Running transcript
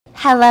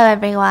Hello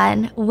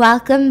everyone,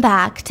 welcome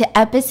back to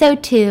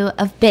episode 2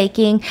 of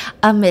Baking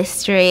a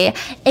Mystery.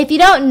 If you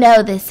don't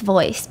know this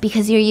voice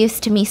because you're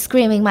used to me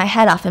screaming my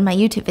head off in my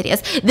YouTube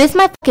videos, this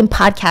my fucking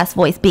podcast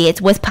voice,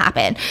 bitch. What's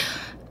poppin'?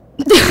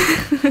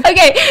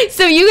 Okay,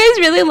 so you guys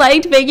really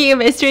liked Baking a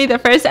Mystery, the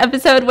first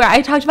episode where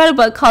I talked about a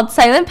book called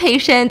Silent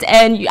Patient,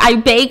 and I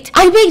baked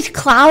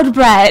cloud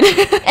bread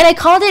and I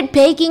called it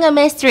Baking a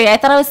Mystery. I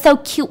thought I was so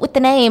cute with the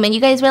name, and you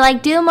guys were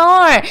like, do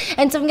more.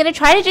 And so I'm gonna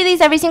try to do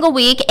these every single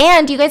week.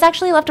 And you guys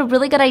actually left a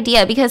really good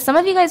idea, because some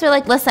of you guys were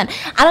like, listen,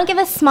 I don't give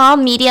a small,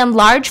 medium,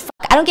 large fuck.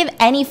 I don't give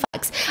any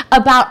fucks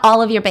about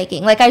all of your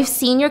baking. Like, I've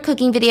seen your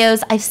cooking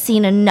videos. I've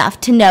seen enough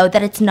to know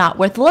that it's not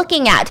worth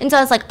looking at. And so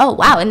I was like, oh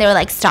wow. And they were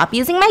like, stop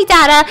using my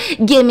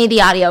data, give me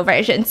the audio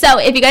version. So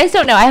if you guys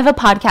don't know, I have a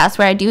podcast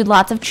where I do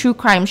lots of true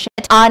crime shit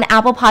on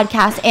Apple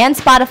Podcasts and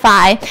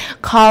Spotify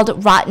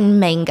called Rotten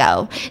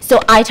Mango. So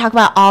I talk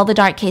about all the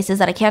dark cases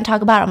that I can't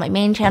talk about on my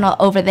main channel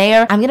over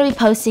there. I'm gonna be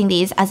posting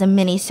these as a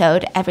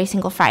mini-sode every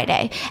single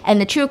Friday, and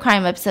the true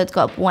crime episodes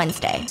go up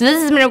Wednesday. So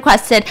this has been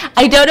requested.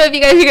 I don't know if you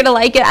guys are gonna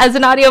like it as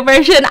an audio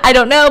version, I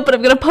don't know, but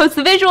I'm gonna post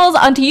the visuals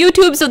onto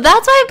YouTube. So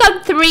that's why I've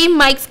got 3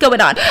 mics going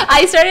on.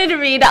 I started to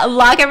read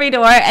Lock Every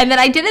Door, and then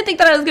I didn't think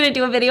that I was gonna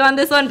do a video on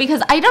this one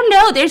because I don't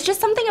know, there's just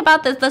something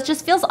about this that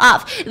just feels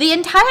off. The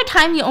entire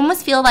time you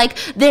almost feel like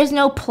there's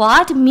no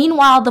plot.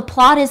 Meanwhile, the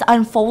plot is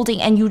unfolding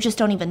and you just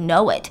don't even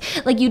know it.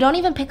 Like, you don't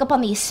even pick up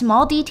on these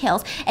small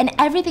details, and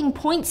everything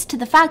points to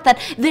the fact that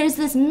there's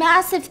this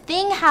massive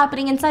thing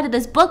happening inside of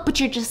this book, but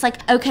you're just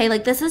like, okay,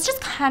 like this is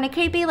just kind of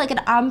creepy, like an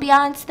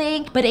ambiance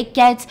thing, but it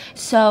gets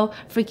so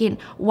freaking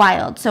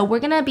wild. So we're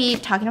gonna be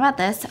talking about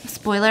this.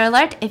 Spoiler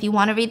alert, if you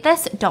want to read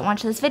this, don't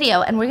watch this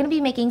video. And we're gonna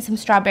be making some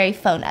strawberry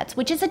faux nuts,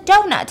 which is a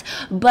donut,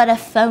 but a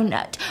faux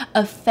nut,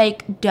 a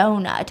fake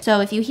donut. So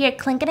if you hear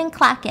clinking and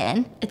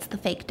clacking, it's the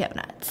fake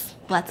donuts.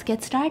 Let's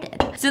get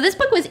started. So this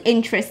book was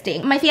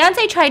interesting. My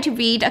fiance tried to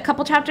read a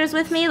couple chapters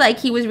with me, like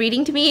he was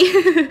reading to me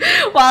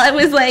while I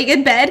was laying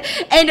in bed.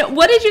 And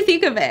what did you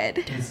think of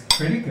it? It's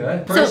pretty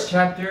good. First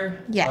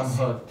chapter, yes.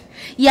 I'm hooked.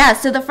 Yeah,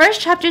 so the first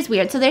chapter is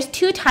weird. So there's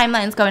 2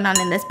 timelines going on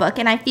in this book,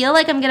 and I feel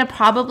like I'm gonna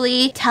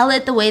probably tell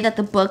it the way that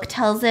the book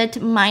tells it,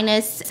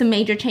 minus some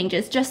major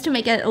changes, just to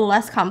make it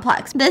less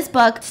complex. This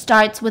book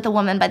starts with a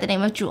woman by the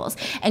name of Jules,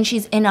 and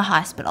she's in a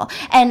hospital.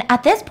 And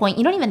at this point,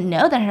 you don't even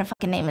know that her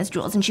fucking name is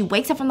Jules. And she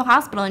wakes up from the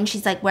hospital, and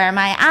she's like, where am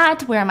I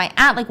at? Where am I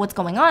at? Like, what's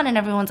going on? And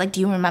everyone's like, do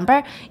you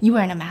remember? You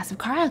were in a massive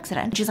car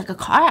accident. And she's like, a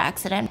car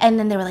accident? And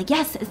then they were like,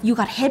 yes, you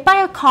got hit by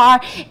a car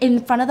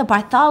in front of the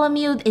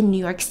Bartholomew in New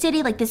York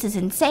City. Like, this is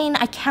insane.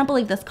 I can't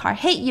believe this car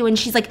hit you. And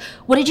she's like,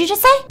 what did you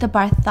just say? The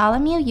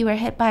Bartholomew? You were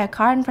hit by a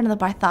car in front of the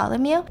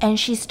Bartholomew? And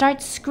she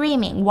starts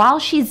screaming while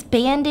she's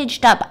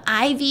bandaged up,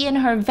 IV in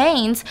her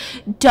veins,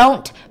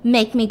 don't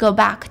make me go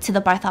back to the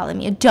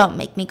Bartholomew. Don't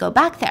make me go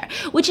back there.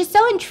 Which is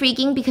so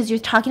intriguing, because you're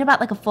talking about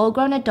like a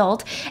full-grown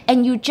adult,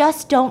 and you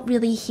just don't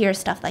really hear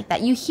stuff like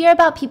that. You hear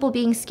about people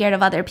being scared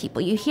of other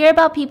people. You hear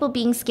about people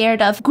being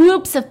scared of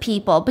groups of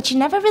people, but you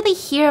never really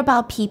hear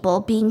about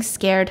people being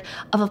scared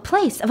of a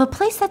place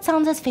that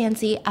sounds as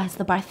fancy as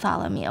the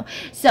Bartholomew.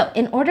 So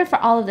in order for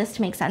all of this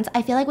to make sense,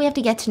 I feel like we have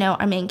to get to know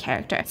our main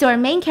character. So our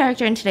main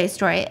character in today's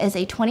story is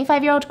a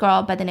 25-year-old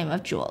girl by the name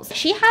of Jules.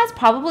 She has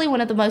probably one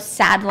of the most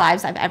sad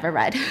lives I've ever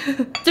read.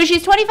 So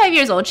she's 25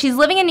 years old. She's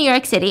living in New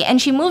York City, and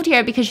she moved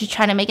here because she's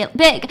trying to make it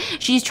big.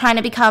 She's trying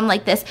to become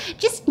like this,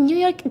 just New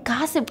York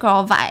gossip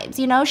girl vibes,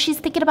 you know? She's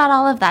thinking about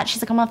all of that.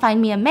 She's like, I'm gonna find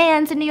me a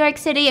man's in New York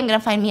City. I'm gonna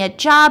find me a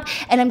job,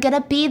 and I'm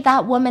gonna be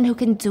that woman who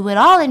can do it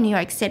all in New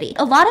York City.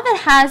 A lot of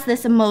it has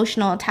this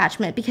emotional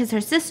attachment because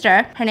her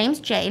sister, her name's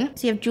Jane.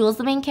 So you have Jules,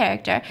 the main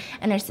character,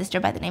 and her sister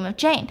by the name of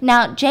Jane.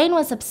 Now, Jane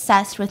was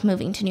obsessed with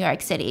moving to New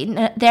York City.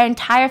 Their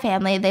entire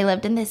family, they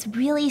lived in this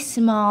really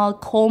small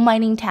coal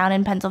mining town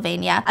in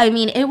Pennsylvania. I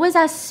mean, it was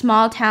as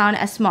small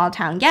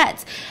town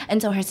gets.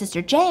 And so her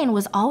sister Jane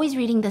was always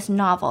reading this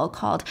novel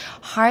called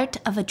Heart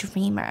of a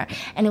Dreamer.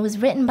 And it was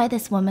written by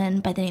this woman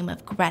by the name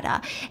of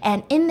Greta.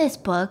 And in this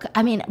book,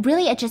 I mean,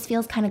 really, it just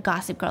feels kind of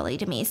gossip girly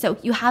to me. So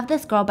you have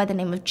this girl by the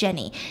name of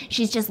Jenny.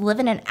 She's just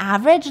living an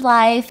average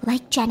life,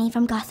 like Jenny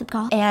from Gossip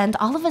Girl. And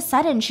all of a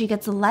sudden, she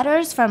gets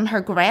letters from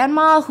her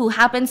grandma, who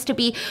happens to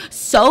be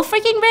so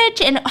freaking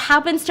rich and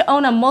happens to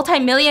own a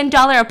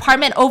multi-million-dollar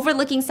apartment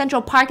overlooking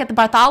Central Park at the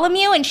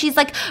Bartholomew. And she's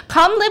like,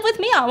 come live with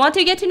me. I want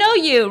to get to know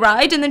you,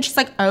 right? And then she's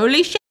like,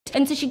 holy shit.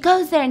 And so she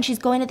goes there, and she's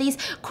going to these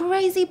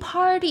crazy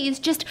parties,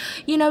 just,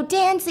 you know,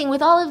 dancing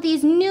with all of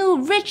these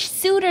new rich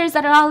suitors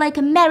that are all like,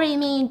 marry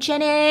me,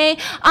 Jenny,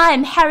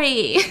 I'm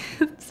Harry.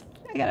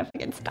 I gotta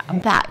freaking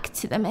stop. Back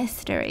to the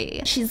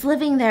mystery. She's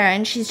living there,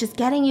 and she's just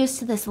getting used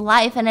to this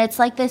life, and it's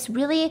like this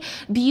really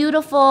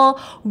beautiful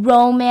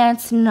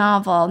romance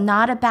novel.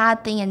 Not a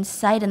bad thing in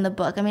sight in the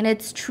book. I mean,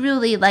 it's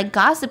truly like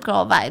Gossip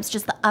Girl vibes,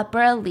 just the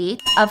upper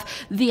elite of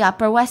the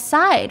Upper West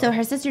Side. So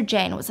her sister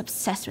Jane was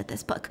obsessed with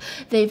this book.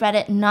 They read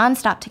it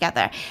nonstop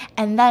together.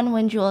 And then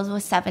when Jules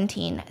was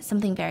 17,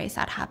 something very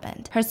sad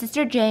happened. Her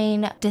sister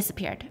Jane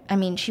disappeared. I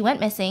mean, she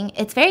went missing.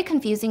 It's very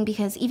confusing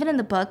because even in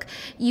the book,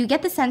 you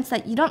get the sense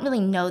that you don't really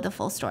know the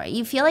full story.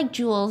 You feel like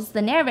Jules,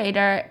 the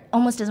narrator,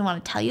 almost doesn't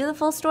want to tell you the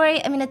full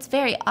story. I mean, it's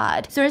very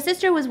odd. So her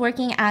sister was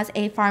working as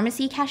a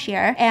pharmacy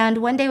cashier, and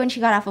one day when she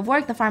got off of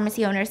work, the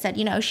pharmacy owner said,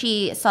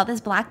 she saw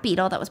this black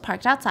beetle that was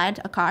parked outside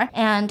a car,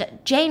 and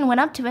Jane went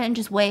up to it and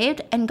just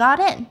waved and got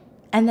in,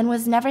 and then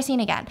was never seen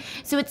again.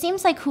 So it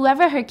seems like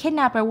whoever her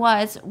kidnapper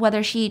was,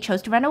 whether she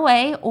chose to run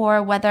away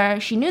or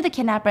whether she knew the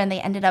kidnapper and they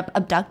ended up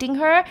abducting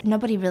her,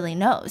 nobody really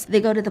knows. They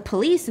go to the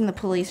police and the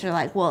police are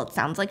like, well, it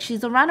sounds like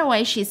she's a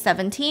runaway. She's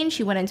 17.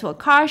 She went into a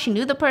car. She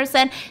knew the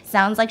person.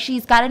 Sounds like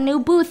she's got a new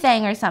boo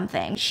thing or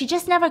something. She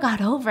just never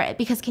got over it,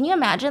 because can you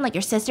imagine, like,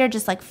 your sister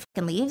just like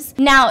fucking leaves?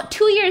 Now,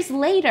 2 years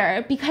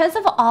later, because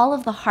of all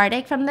of the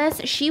heartache from this,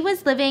 she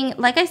was living,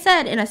 like I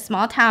said, in a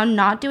small town,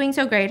 not doing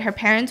so great. Her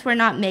parents were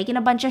not making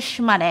a bunch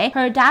of money.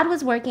 Her dad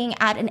was working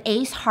at an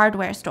Ace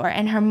hardware store,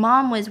 and her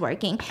mom was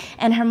working,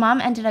 and her mom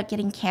ended up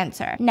getting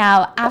cancer.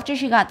 Now, after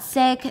she got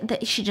sick,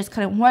 she just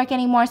couldn't work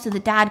anymore, so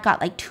the dad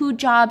got like 2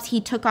 jobs.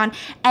 He took on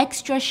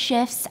extra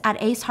shifts at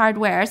Ace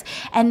Hardwares,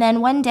 and then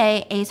one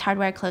day Ace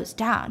Hardware closed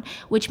down,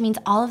 which means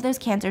all of those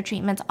cancer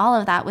treatments, all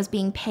of that was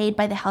being paid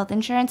by the health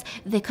insurance.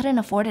 They couldn't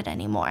afford it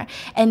anymore,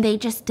 and they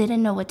just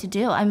didn't know what to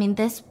do. I mean,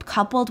 this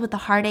coupled with the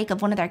heartache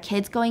of one of their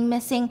kids going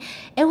missing,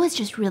 it was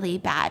just really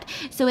bad.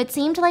 So it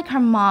seemed like her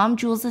mom,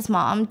 Jules's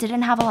mom,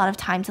 didn't have a lot of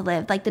time to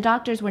live. Like, the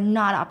doctors were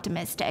not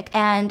optimistic.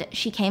 And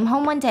she came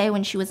home one day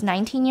when she was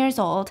 19 years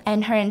old,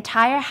 and her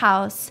entire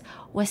house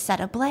was set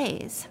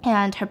ablaze,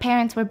 and her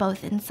parents were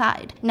both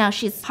inside. Now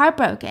she's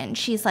heartbroken.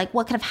 She's like,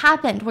 what could have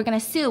happened? We're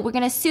gonna sue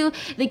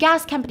the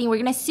gas company. We're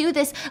gonna sue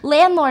this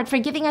landlord for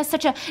giving us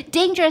such a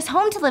dangerous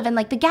home to live in.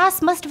 Like, the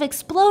gas must have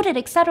exploded,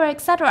 etc.,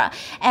 etc.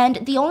 And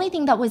the only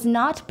thing that was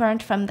not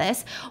burnt from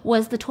this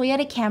was the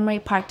Toyota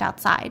Camry parked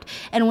outside.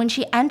 And when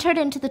she entered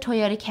into the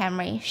Toyota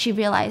Camry, she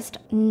realized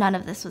none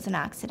of this was an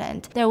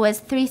accident. There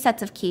was 3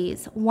 sets of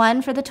keys,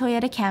 1 for the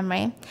Toyota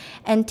Camry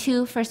and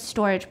 2 for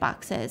storage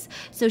boxes.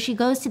 So she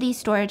goes to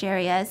these storage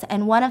areas,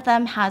 and one of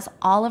them has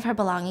all of her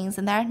belongings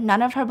in there.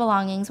 None of her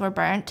belongings were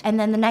burnt. And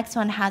then the next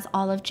one has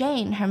all of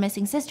Jane, her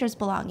missing sister's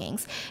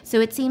belongings. So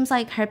it seems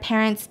like her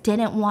parents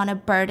didn't want to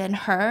burden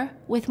her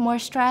with more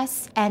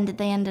stress, and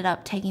they ended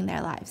up taking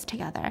their lives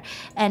together.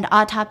 And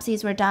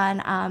autopsies were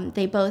done.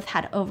 They both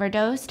had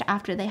overdosed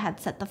after they had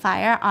set the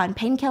fire on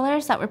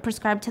painkillers that were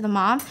prescribed to the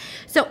mom.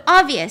 So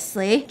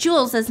obviously,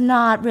 Jules is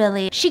not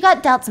really, she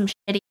got dealt some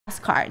shitty ass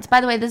cards. By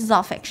the way, this is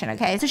all fiction,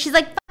 okay? So she's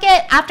like, fuck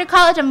it, after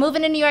college, I'm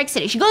moving to New York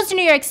City. She goes to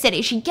New York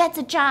City, she gets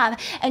a job,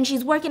 and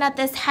she's working at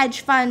this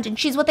hedge fund, and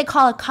she's what they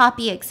call a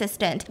copy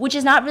assistant, which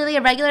is not really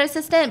a regular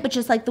assistant, but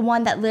just like the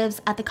one that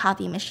lives at the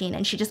copy machine,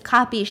 and she just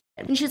copies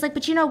shit. And she's like,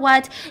 but you know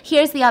what?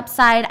 Here's the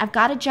upside. I've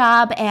got a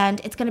job,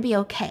 and it's gonna be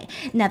okay.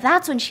 Now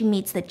that's when she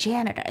meets the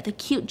janitor, the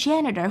cute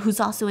janitor who's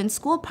also in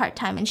school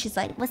part-time, and she's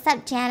like, what's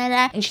up,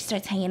 janitor? And she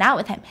starts hanging out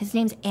with him. His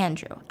name's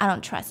Andrew. I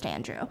don't trust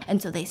Andrew.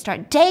 And so they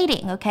start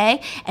dating,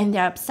 okay? And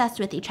they're obsessed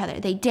with each other.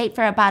 They date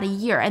for about a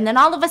year, and then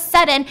all of a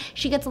sudden,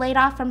 she gets laid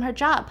off from her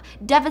job.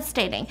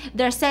 Devastating.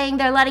 They're saying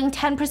they're letting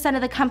 10%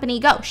 of the company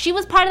go. She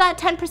was part of that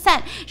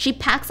 10%. She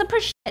packs up her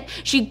shit.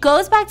 She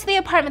goes back to the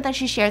apartment that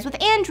she shares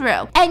with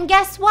Andrew. And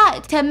guess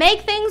what? To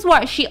make things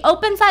worse, she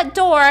opens that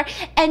door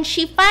and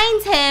she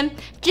finds him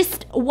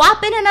just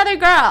whopping another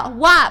girl.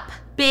 Whop.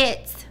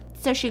 Bits.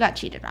 So she got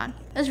cheated on.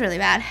 It was really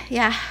bad.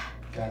 Yeah.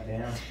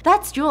 Goddamn.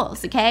 That's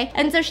Jules, okay?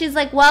 And so she's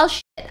like, well,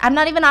 shit, I'm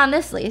not even on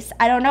this lease.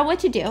 I don't know what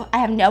to do. I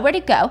have nowhere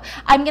to go.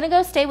 I'm gonna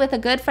go stay with a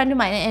good friend of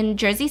mine in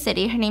Jersey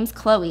City. Her name's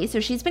Chloe.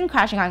 So she's been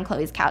crashing on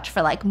Chloe's couch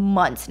for like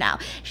months now.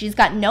 She's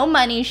got no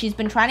money. She's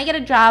been trying to get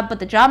a job, but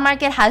the job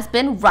market has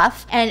been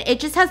rough and it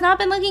just has not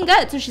been looking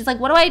good. So she's like,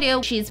 what do I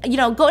do? She's,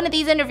 going to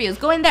these interviews,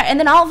 going there. And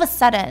then all of a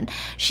sudden,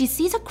 she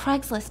sees a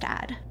Craigslist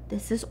ad.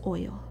 This is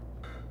oil.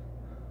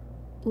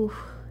 Ooh.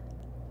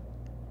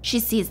 She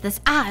sees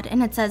this ad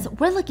and it says,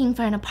 we're looking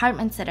for an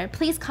apartment sitter.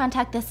 Please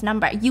contact this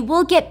number. You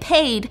will get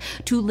paid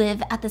to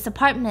live at this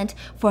apartment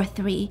for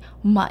 3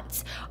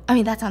 months. I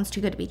mean, that sounds too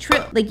good to be true.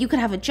 Like, you could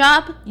have a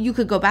job, you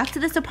could go back to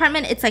this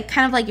apartment. It's like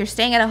kind of like you're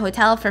staying at a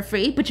hotel for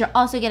free, but you're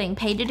also getting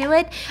paid to do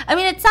it. I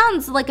mean, it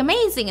sounds like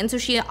amazing. And so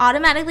she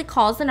automatically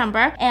calls the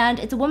number, and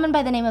it's a woman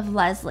by the name of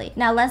Leslie.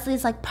 Now,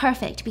 Leslie's like,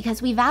 perfect,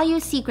 because we value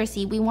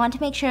secrecy. We want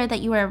to make sure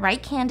that you are a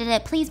right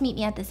candidate. Please meet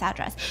me at this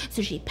address.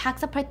 So she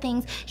packs up her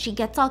things. She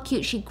gets all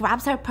cute. She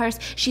grabs her purse.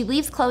 She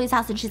leaves Chloe's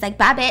house and she's like,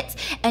 Babbitt,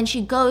 and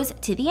she goes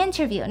to the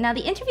interview. Now,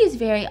 the interview is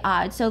very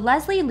odd. So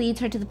Leslie leads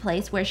her to the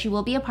place where she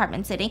will be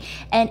apartment sitting,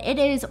 and it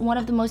is one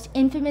of the most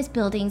infamous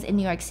buildings in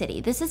New York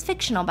City. This is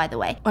fictional, by the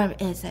way. Or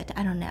is it?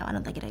 I don't know. I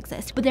don't think it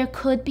exists. But there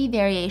could be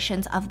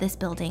variations of this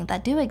building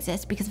that do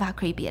exist because of how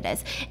creepy it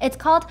is. It's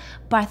called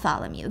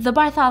Bartholomew. The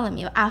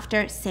Bartholomew,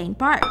 after St.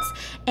 Bart's.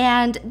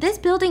 And this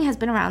building has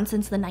been around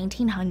since the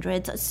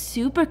 1900s.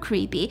 Super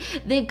creepy.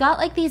 They've got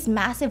like these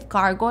massive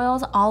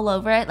gargoyles all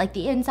over it, like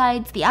the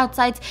insides, the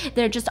outsides.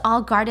 They're just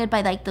all guarded by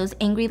like those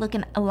angry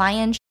looking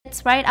lions.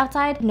 It's right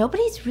outside.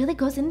 Nobody's really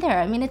goes in there.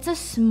 I mean, it's a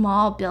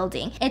small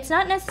building. It's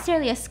not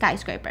necessarily a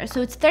skyscraper.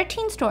 So it's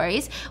 13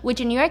 stories,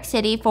 which in New York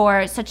City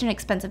for such an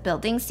expensive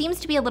building seems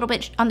to be a little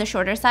bit on the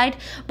shorter side,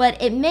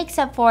 but it makes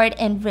up for it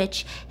in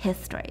rich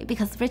history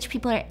because rich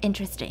people are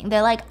interesting.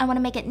 They're like, I want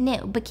to make it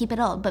new, but keep it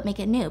old, but make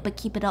it new, but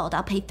keep it old.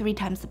 I'll pay 3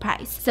 times the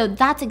price. So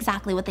that's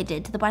exactly what they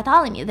did to the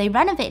Bartholomew. They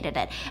renovated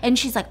it. And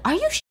she's like, are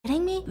you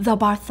shitting me? The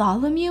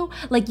Bartholomew?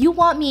 Like, you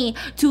want me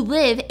to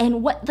live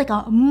in what, like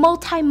a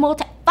multi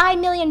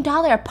 $5 million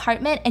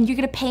apartment, and you're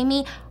gonna pay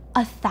me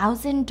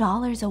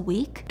 $1,000 a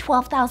week?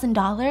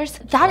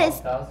 $12,000? That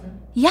is 12,000?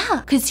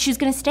 Yeah, because she's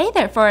gonna stay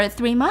there for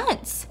 3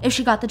 months if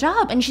she got the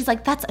job. And she's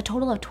like, that's a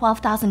total of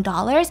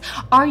 $12,000.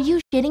 Are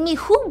you shitting me?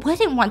 Who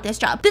wouldn't want this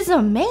job? This is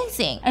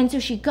amazing. And so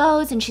she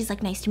goes and she's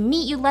like, nice to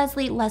meet you,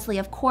 Leslie. Leslie,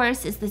 of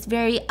course, is this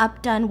very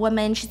updone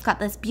woman. She's got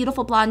this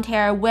beautiful blonde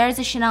hair, wears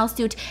a Chanel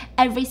suit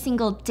every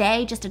single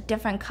day, just a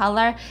different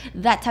color,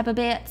 that type of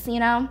bits, you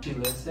know? She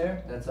lives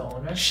there? That's the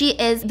owner? She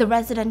is the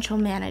residential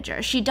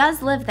manager. She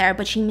does live there,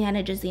 but she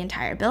manages the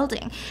entire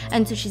building.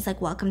 And so she's like,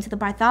 welcome to the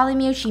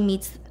Bartholomew. She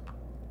meets...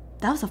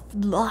 That was a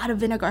lot of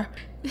vinegar.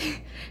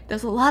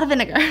 There's a lot of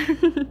vinegar.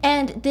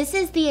 And this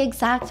is the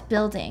exact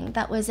building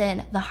that was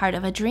in The Heart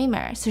of a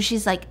Dreamer. So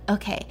she's like,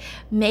 okay,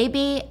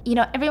 maybe, you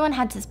know, everyone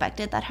had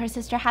suspected that her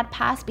sister had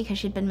passed because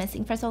she'd been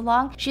missing for so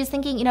long. She was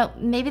thinking, you know,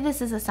 maybe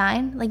this is a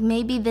sign. Like,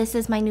 maybe this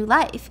is my new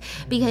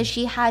life. Because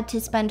she had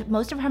to spend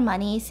most of her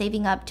money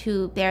saving up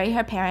to bury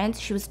her parents.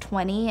 She was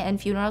 20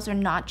 and funerals are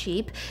not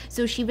cheap.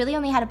 So she really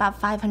only had about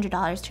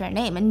 $500 to her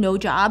name and no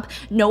job,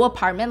 no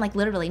apartment, like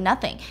literally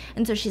nothing.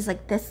 And so she's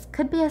like, this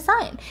could be a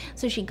sign.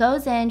 So she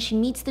goes in, she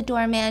meets the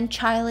doorman,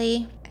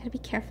 Charlie. I gotta be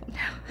careful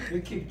now.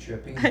 You keep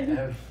dripping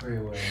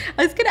everywhere.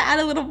 I was gonna add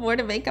a little more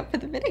to make up for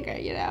the vinegar,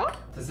 you know?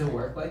 Does it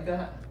work like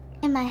that?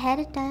 In my head,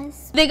 it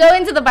does. They go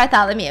into the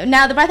Bartholomew.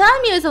 Now, the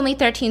Bartholomew is only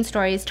 13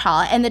 stories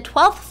tall, and the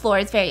 12th floor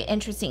is very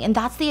interesting, and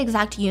that's the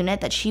exact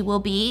unit that she will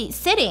be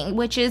sitting,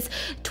 which is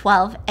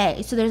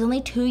 12A. So there's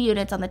only 2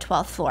 units on the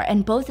 12th floor,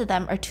 and both of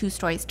them are 2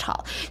 stories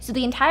tall. So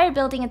the entire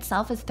building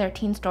itself is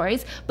 13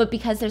 stories, but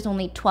because there's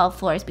only 12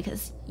 floors,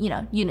 because, you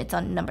know, units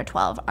on number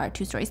 12 are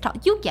 2 stories tall.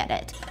 You get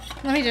it.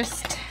 Let me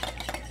just...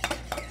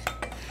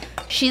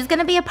 She's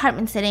gonna be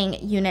apartment sitting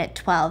unit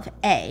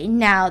 12A.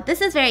 Now, this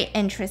is very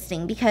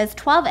interesting because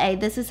 12A,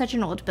 this is such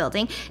an old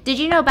building. Did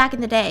you know back in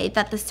the day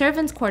that the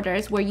servants'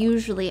 quarters were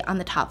usually on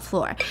the top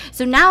floor?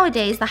 So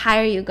nowadays, the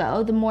higher you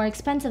go, the more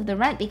expensive the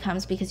rent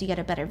becomes because you get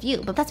a better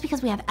view. But that's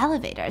because we have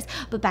elevators.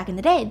 But back in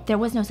the day, there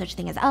was no such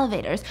thing as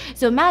elevators.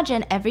 So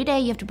imagine every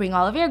day you have to bring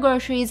all of your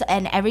groceries,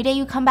 and every day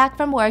you come back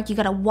from work, you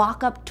gotta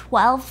walk up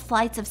 12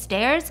 flights of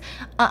stairs.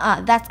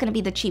 That's gonna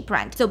be the cheap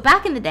rent. So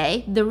back in the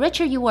day, the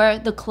richer you were,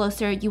 the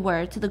closer you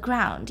were to the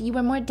ground. You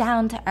were more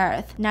down to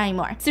earth. Not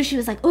anymore. So she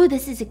was like, oh,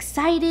 this is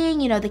exciting.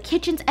 You know, the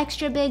kitchen's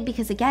extra big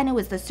because, again, it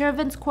was the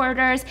servants'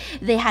 quarters.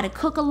 They had to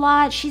cook a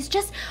lot. She's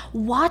just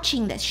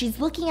watching this. She's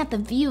looking at the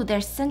view.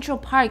 There's Central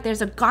Park.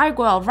 There's a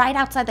gargoyle right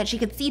outside that she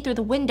could see through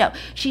the window.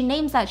 She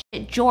names that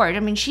shit George. I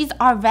mean, she's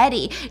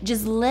already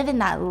just living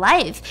that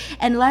life.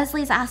 And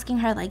Leslie's asking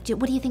her, like,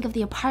 what do you think of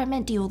the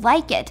apartment? Do you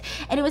like it?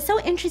 And it was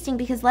so interesting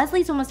because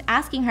Leslie's almost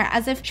asking her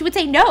as if she would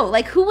say no.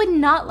 Like, who would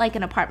not like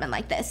an apartment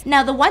like this?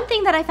 Now, the one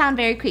thing that I found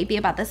very creepy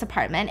about this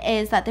apartment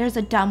is that there's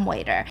a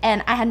dumbwaiter,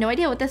 and I had no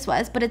idea what this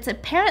was, but it's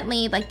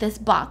apparently like this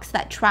box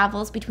that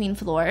travels between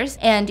floors,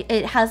 and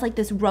it has like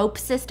this rope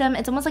system.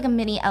 It's almost like a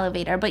mini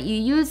elevator, but you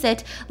use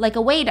it like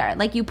a waiter.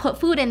 Like, you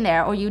put food in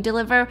there or you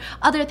deliver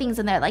other things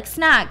in there like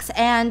snacks,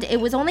 and it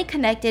was only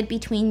connected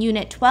between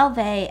unit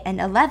 12A and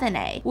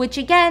 11A, which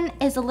again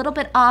is a little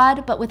bit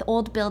odd, but with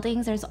old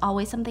buildings there's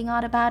always something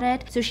odd about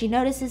it. So she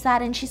notices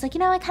that and she's like, you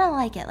know, I kind of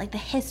like it, like the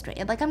history.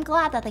 Like, I'm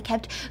glad that they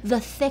kept the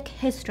thick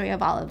history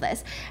of all of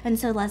this. And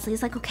so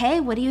Leslie's like, okay,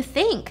 what do you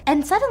think?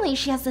 And suddenly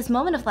she has this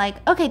moment of like,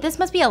 okay, this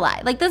must be a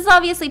lie. Like, this is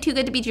obviously too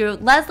good to be true.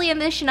 Leslie in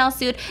this Chanel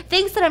suit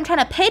thinks that I'm trying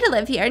to pay to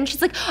live here. And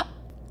she's like,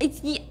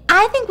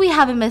 I think we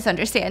have a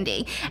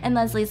misunderstanding. And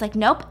Leslie's like,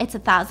 nope, it's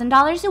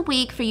 $1,000 a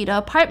week for you to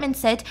apartment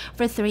sit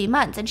for 3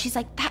 months. And she's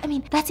like,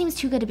 that seems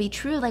too good to be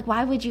true. Like,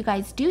 why would you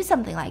guys do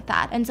something like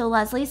that? And so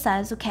Leslie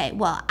says, okay,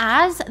 well,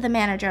 as the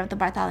manager of the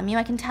Bartholomew,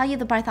 I can tell you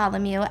the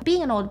Bartholomew,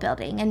 being an old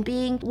building and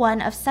being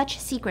one of such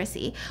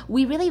secrecy,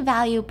 we really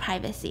value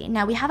privacy.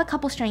 Now, we have a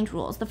couple strange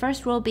rules. The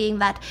first rule being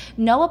that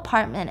no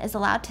apartment is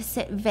allowed to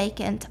sit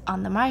vacant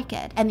on the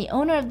market. And the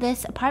owner of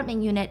this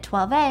apartment unit,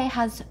 12A,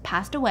 has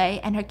passed away,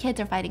 and her kids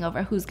are fighting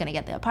over who's gonna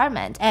get the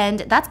apartment.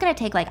 And that's gonna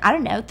take, like, I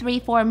don't know,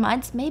 3-4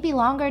 months, maybe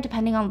longer,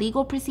 depending on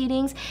legal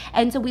proceedings.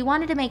 And so we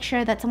wanted to make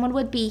sure that someone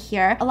would be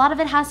here. A lot of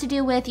it has to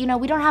do with, you know,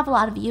 we don't have a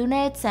lot of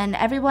units, and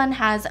everyone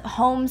has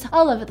homes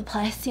all over the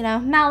place, you know,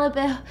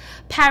 Malibu,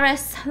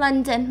 Paris,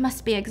 London,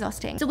 must be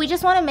exhausting. So we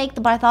just want to make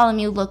the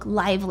Bartholomew look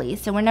lively,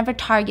 so we're never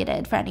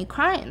targeted for any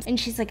crimes. And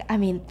she's like, I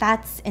mean,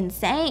 that's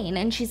insane.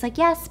 And she's like,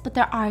 yes, but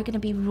there are gonna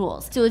be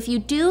rules. So if you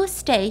do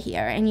stay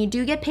here and you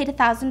do get paid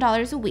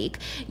 $1,000 a week,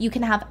 you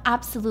can have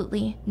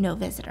absolutely no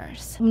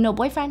visitors. No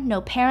boyfriend,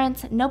 no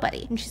parents,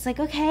 nobody. And she's like,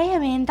 okay, I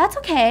mean, that's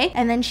okay.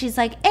 And then she's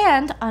like,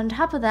 and on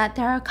top of that,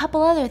 there are a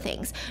couple other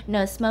things.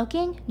 No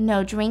smoking,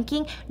 no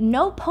drinking,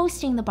 no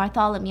posting the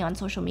Bartholomew on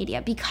social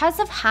media. Because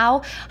of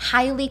how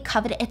highly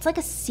coveted, it's like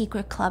a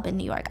secret club in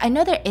New York. I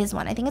know there is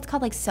one. I think it's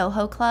called like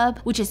Soho Club,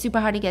 which is super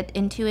hard to get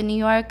into in New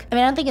York. I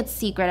mean, I don't think it's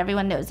secret.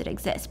 Everyone knows it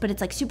exists, but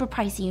it's like super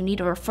pricey. You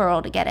need a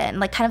referral to get in,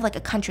 like kind of like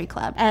a country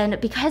club. And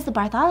because the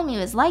Bartholomew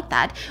is like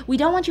that, we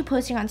don't want you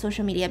posting on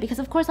social media because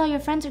of course all your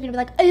friends are gonna be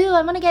like, oh,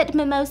 I'm gonna get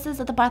mimosas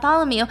at the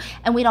Bartholomew,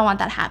 and we don't want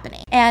that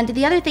happening. And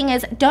the other thing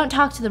is, don't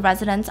talk to the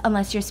residents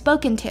unless you're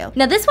spoken to.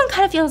 Now this one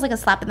kind of feels like a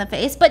slap in the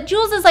face, but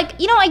Jules is like,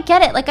 you know, I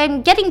get it. Like,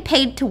 I'm getting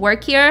paid to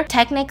work here.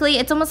 Technically,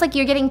 it's almost like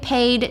you're getting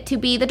paid to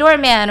be the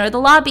doorman or the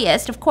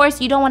lobbyist. Of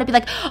course, you don't want to be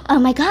like, oh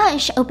my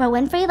gosh, Oprah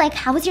Winfrey, like,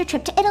 how was your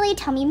trip to Italy?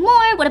 Tell me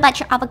more. What about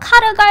your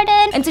avocado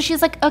garden? And so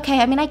she's like, okay,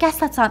 I mean, I guess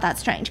that's not that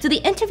strange. So the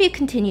interview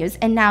continues,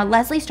 and now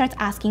Leslie starts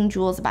asking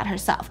Jules about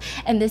herself.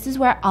 And this is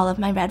where all of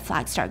my red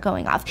flags start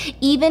going off.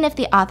 Even if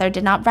the author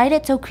did not write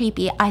it so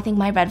creepy, I think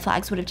my red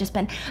flags would have just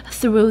been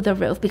through the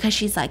roof, because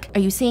she's like,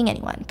 are you seeing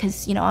anyone?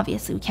 Because, you know,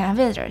 obviously we can't have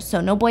visitors.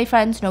 So no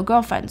boyfriends, no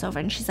girlfriends over.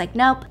 And she's like,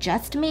 nope,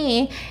 just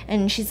me.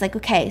 And she's like,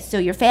 okay, so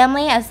your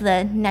family as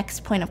the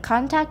next point of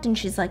contact? And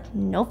she's like,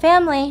 no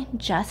family,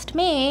 just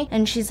me.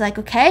 And she's like,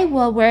 okay,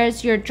 well,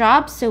 where's your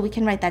job so we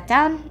can write that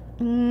down?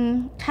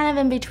 Kind of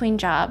in between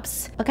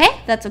jobs. Okay,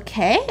 that's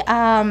okay.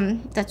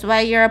 That's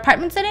why you're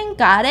apartment sitting?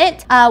 Got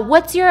it.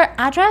 What's your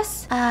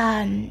address?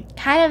 Kind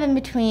of in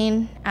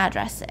between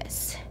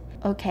addresses.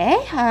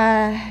 Okay,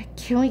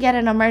 can we get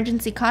an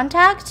emergency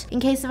contact in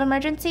case of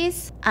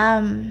emergencies?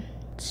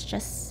 It's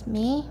just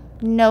me.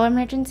 No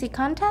emergency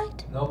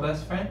contact? No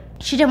best friend?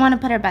 She didn't want to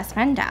put her best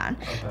friend down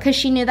because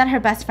she knew that her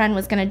best friend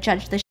was going to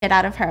judge the shit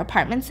out of her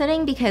apartment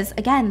sitting because,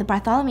 again, the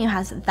Bartholomew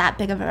has that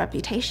big of a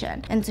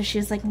reputation. And so she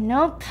was like,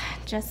 nope,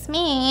 just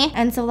me.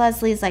 And so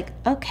Leslie's like,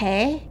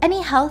 okay.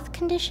 Any health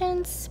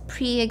conditions,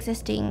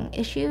 pre-existing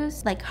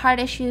issues, like heart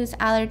issues,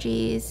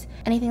 allergies,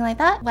 anything like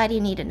that? Why do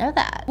you need to know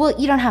that? Well,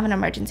 you don't have an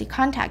emergency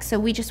contact, so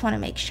we just want to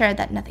make sure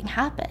that nothing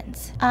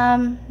happens.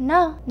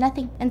 No,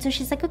 nothing. And so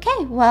she's like,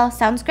 okay, well,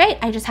 sounds great.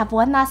 I just have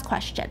one last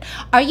question.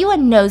 Are you a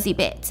nosy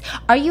bitch?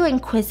 Are you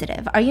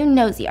inquisitive? Are you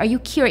nosy? Are you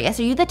curious?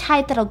 Are you the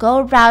type that'll go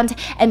around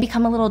and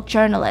become a little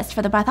journalist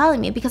for the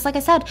Bartholomew? Because like I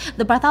said,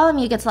 the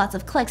Bartholomew gets lots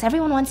of clicks.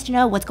 Everyone wants to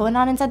know what's going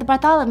on inside the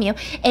Bartholomew.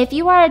 If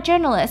you are a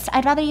journalist,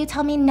 I'd rather you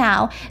tell me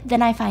now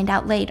than I find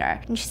out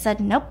later. And she said,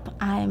 nope,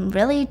 I'm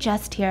really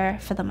just here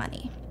for the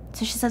money.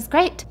 So she says,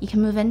 great, you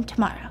can move in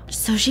tomorrow.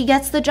 So she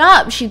gets the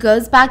job. She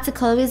goes back to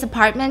Chloe's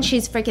apartment.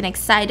 She's freaking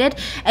excited.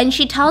 And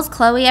she tells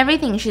Chloe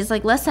everything. She's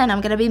like, listen,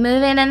 I'm going to be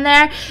moving in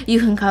there. You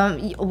can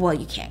come. Well,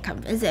 you can't come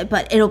visit,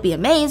 but it'll be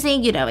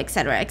amazing, you know, et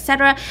cetera, et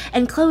cetera.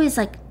 And Chloe's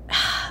like,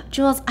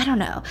 Jules, I don't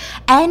know.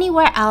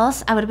 Anywhere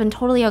else, I would have been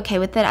totally okay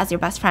with it as your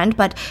best friend,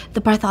 but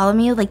the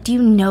Bartholomew, like, do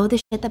you know the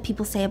shit that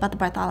people say about the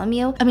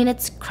Bartholomew? I mean,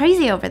 it's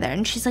crazy over there.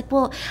 And she's like,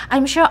 well,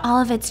 I'm sure all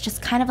of it's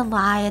just kind of a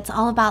lie. It's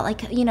all about,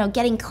 like, you know,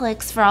 getting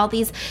clicks for all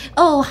these,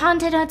 oh,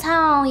 haunted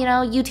hotel, you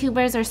know,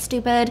 YouTubers are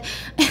stupid.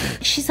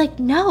 She's like,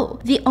 no,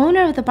 the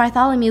owner of the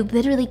Bartholomew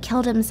literally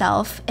killed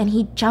himself and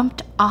he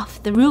jumped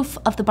off the roof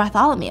of the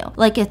Bartholomew,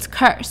 like it's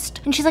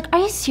cursed. And she's like, are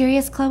you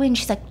serious, Chloe? And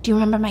she's like, do you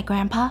remember my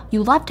grandpa?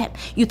 You loved him.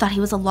 You thought he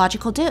was a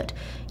logical dude.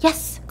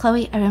 Yes,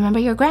 Chloe, I remember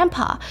your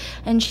grandpa.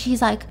 And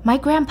she's like, my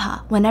grandpa,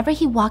 whenever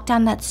he walked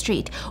down that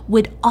street,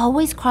 would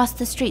always cross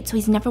the street, so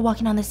he's never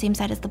walking on the same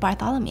side as the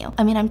Bartholomew.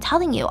 I mean, I'm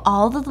telling you,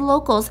 all of the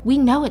locals, we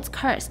know it's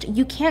cursed.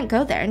 You can't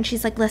go there. And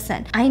she's like,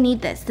 listen, I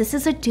need this. This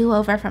is a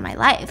do-over for my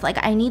life. Like,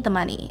 I need the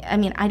money. I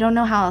mean, I don't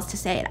know how else to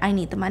say it. I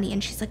need the money.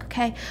 And she's like,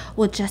 okay,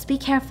 well, just be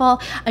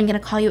careful. I'm gonna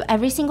call you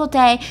every single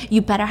day.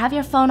 You better have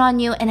your phone on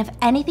you. And if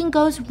anything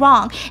goes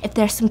wrong, if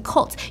there's some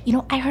cults, you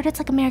know, I heard it's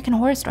like American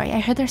Horror Story. I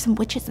heard there's some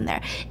witches in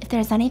there. If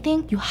there's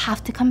anything, you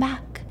have to come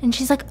back. And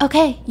she's like,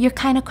 okay, you're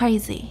kind of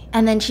crazy.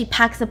 And then she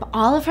packs up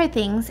all of her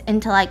things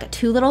into like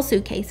 2 little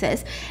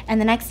suitcases. And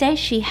the next day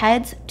she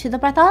heads to the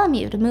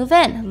Bartholomew to move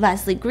in.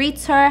 Leslie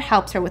greets her,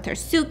 helps her with her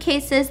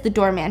suitcases. The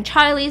doorman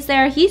Charlie's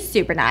there. He's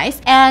super nice.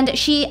 And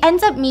she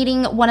ends up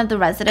meeting one of the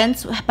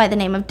residents by the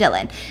name of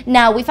Dylan.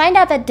 Now we find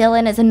out that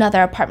Dylan is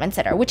another apartment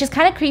sitter, which is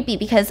kind of creepy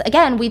because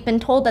again, we've been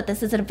told that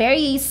this is a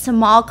very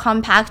small,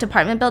 compact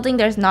apartment building.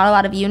 There's not a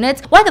lot of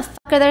units. Why the fuck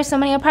are there so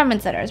many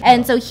apartment sitters?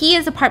 And so he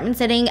is apartment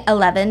sitting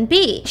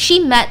 11B. She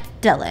met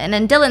Dylan,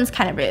 and Dylan's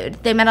kind of rude.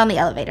 They met on the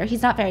elevator.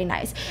 He's not very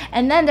nice.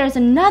 And then there's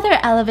another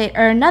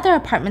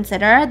apartment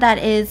sitter that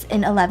is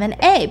in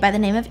 11A by the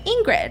name of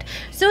Ingrid.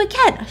 So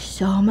again,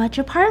 so much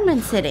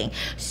apartment sitting.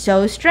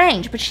 So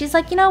strange. But she's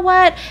like, you know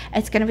what?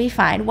 It's gonna be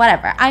fine.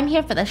 Whatever. I'm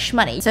here for the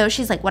shmoney. So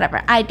she's like,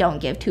 whatever. I don't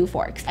give 2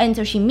 forks. And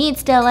so she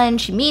meets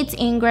Dylan, she meets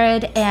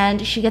Ingrid,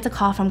 and she gets a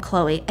call from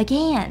Chloe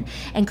again.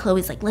 And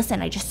Chloe's like,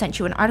 listen, I just sent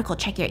you an article.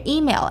 Check your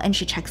email. And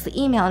she checks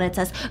the email, and it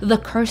says, The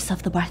Curse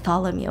of the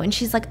Bartholomew. And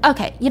she's like,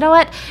 okay, you know know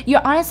what?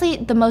 You're honestly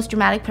the most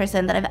dramatic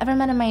person that I've ever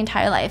met in my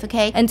entire life,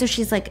 okay? And so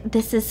she's like,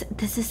 this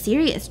is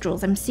serious,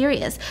 Jules. I'm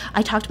serious.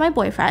 I talked to my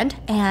boyfriend,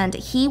 and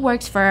he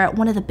works for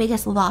one of the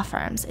biggest law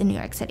firms in New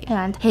York City.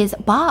 And his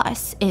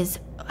boss is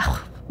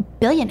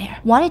billionaire,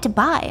 wanted to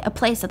buy a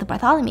place at the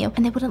Bartholomew,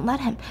 and they wouldn't let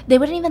him. They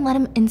wouldn't even let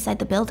him inside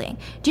the building.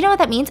 Do you know what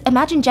that means?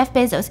 Imagine Jeff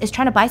Bezos is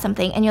trying to buy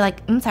something and you're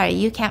like, I'm sorry,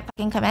 you can't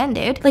fucking come in,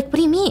 dude. Like, what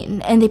do you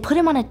mean? And they put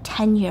him on a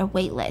 10-year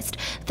wait list.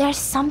 There's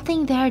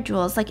something there,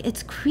 Jules. Like,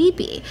 it's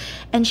creepy.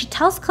 And she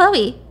tells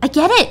Chloe, I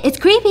get it, it's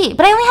creepy,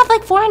 but I only have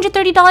like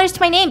 $430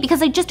 to my name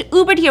because I just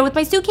Ubered here with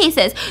my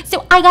suitcases,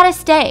 so I gotta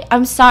stay.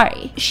 I'm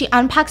sorry. She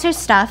unpacks her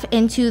stuff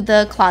into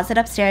the closet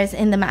upstairs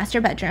in the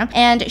master bedroom,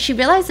 and she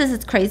realizes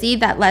it's crazy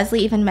that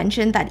Leslie even mentioned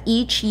that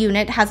each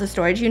unit has a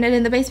storage unit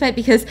in the basement,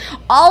 because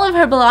all of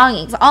her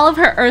belongings, all of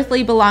her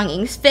earthly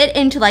belongings fit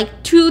into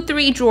like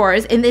 2-3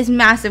 drawers in this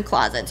massive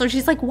closet. So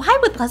she's like, why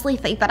would Leslie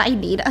think that I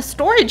need a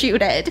storage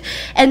unit?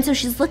 And so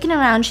she's looking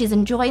around, she's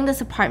enjoying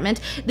this apartment,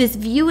 this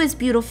view is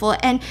beautiful,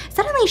 and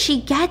suddenly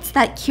she gets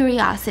that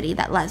curiosity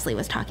that Leslie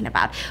was talking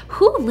about.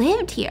 Who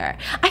lived here?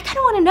 I kind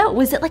of want to know.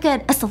 Was it like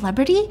a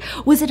celebrity?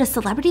 Was it a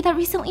celebrity that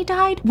recently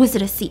died? Was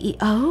it a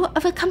CEO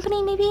of a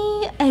company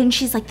maybe? And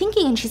she's like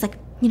thinking, and she's like,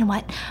 you know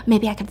what?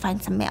 Maybe I could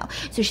find some mail.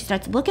 So she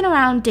starts looking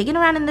around, digging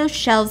around in those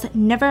shelves,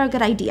 never a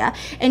good idea.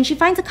 And she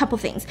finds a couple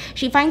things.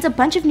 She finds a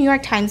bunch of New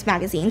York Times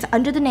magazines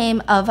under the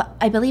name of,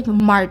 I believe,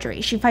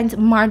 Marjorie. She finds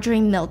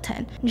Marjorie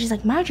Milton. And she's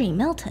like, Marjorie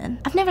Milton?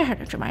 I've never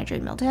heard of Marjorie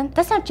Milton.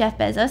 That's not Jeff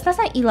Bezos. That's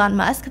not Elon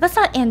Musk. That's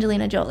not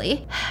Angelina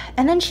Jolie.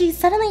 And then she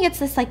suddenly gets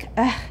this like,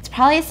 it's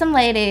probably some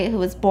lady who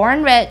was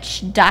born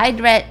rich, died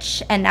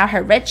rich, and now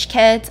her rich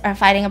kids are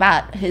fighting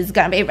about who's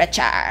gonna be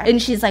richer.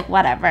 And she's like,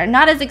 whatever.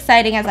 Not as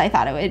exciting as I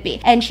thought it would be.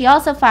 And she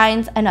also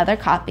finds another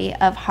copy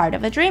of Heart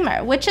of a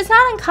Dreamer, which is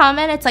not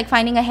uncommon. It's like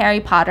finding a Harry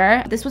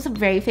Potter. This was a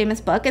very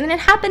famous book, and then it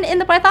happened in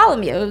the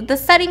Bartholomew. The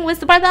setting was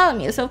the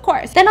Bartholomew, so of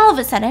course. Then all of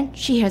a sudden,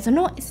 she hears a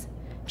noise.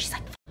 She's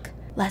like, fuck,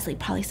 Leslie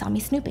probably saw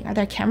me snooping. Are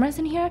there cameras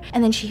in here?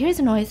 And then she hears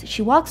a noise,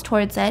 she walks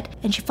towards it,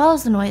 and she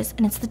follows the noise,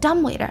 and it's the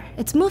dumbwaiter.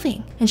 It's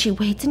moving. And she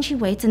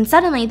waits, and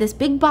suddenly this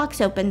big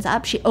box opens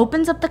up. She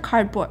opens up the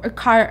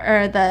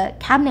the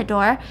cabinet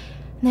door, and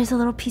there's a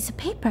little piece of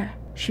paper.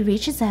 She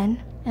reaches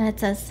in, and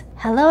it says,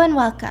 hello and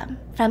welcome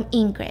from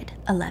Ingrid,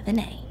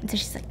 11A. And so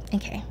she's like,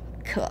 okay,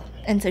 cool.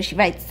 And so she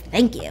writes,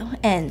 thank you,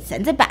 and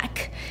sends it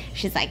back.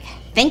 She's like,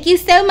 thank you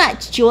so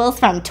much, Jules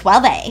from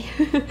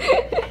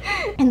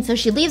 12A. And so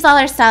she leaves all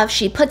her stuff.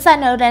 She puts that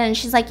note in, and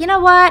she's like, you know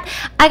what?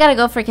 I gotta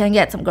go freaking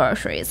get some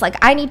groceries. Like,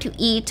 I need to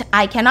eat.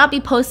 I cannot be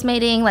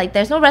Postmating. Like,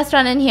 there's no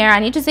restaurant in here. I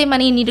need to save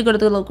money. I need to go to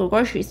the local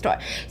grocery store.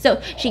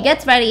 So she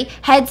gets ready,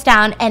 heads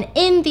down, and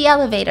in the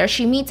elevator,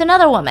 she meets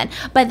another woman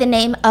by the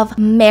name of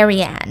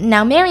Marianne.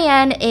 Now,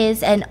 Marianne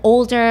is an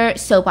older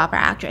soap opera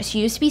actress. She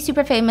used to be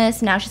super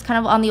famous. Now she's kind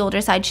of on the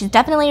older side. She's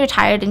definitely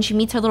retired, and she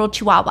meets her little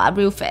chihuahua,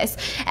 Rufus.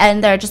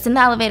 And they're just in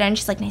the elevator, and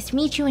she's like, nice to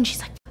meet you. And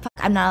she's like, fuck,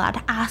 I'm not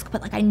allowed to ask,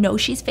 but like, I know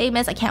she's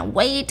famous. I can't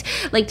wait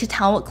like to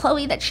tell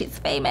Chloe that she's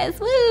famous.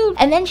 Woo!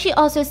 And then she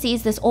also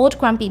sees this old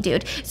grumpy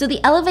dude. So the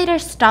elevator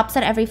stops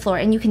at every floor,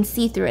 and you can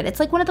see through it.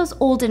 It's like one of those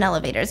olden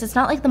elevators. It's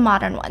not like the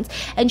modern ones.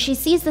 And she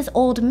sees this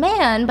old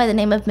man by the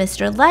name of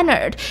Mr.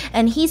 Leonard,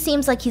 and he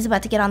seems like he's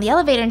about to get on the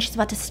elevator, and she's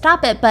about to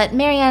stop it, but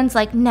Marianne's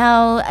like,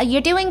 no,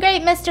 you're doing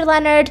great, Mr.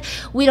 Leonard.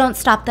 We don't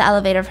stop the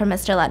elevator for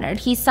Mr. Leonard.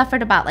 He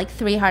suffered about like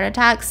 3 heart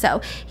attacks,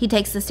 so he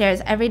takes the stairs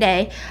every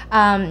day.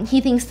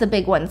 He thinks the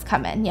big ones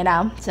come in, you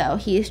know, so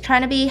he's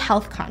trying to be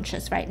health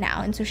conscious right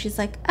now. And so she's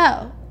like,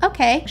 oh,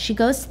 okay. She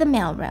goes to the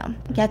mail room,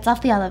 gets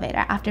off the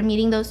elevator after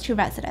meeting those 2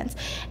 residents,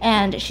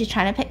 and she's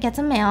trying to get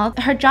some mail.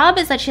 Her job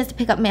is that she has to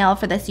pick up mail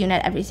for this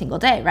unit every single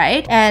day,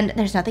 right? And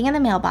there's nothing in the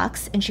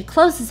mailbox, and she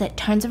closes it,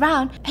 turns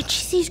around, and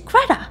she sees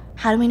Greta.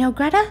 How do we know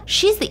Greta?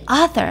 She's the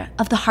author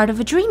of The Heart of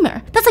a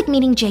Dreamer. That's like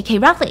meeting J.K.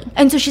 Rowling.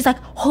 And so she's like,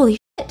 holy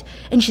shit.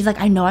 And she's like,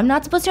 I know I'm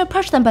not supposed to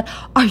approach them, but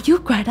are you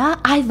Greta?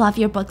 I love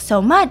your book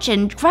so much.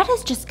 And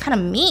Greta's just kind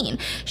of mean.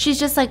 She's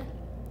just like,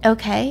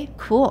 okay,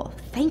 cool.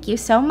 Thank you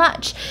so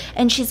much.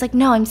 And she's like,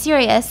 no, I'm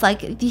serious.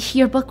 Like,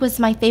 your book was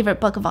my favorite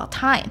book of all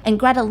time. And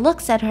Greta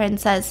looks at her and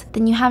says,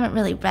 then you haven't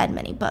really read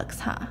many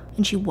books, huh?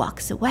 And she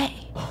walks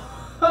away.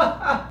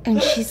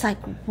 And she's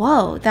like,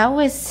 whoa, that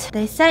was,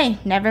 they say,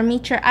 never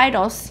meet your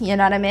idols, you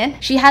know what I mean?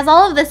 She has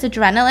all of this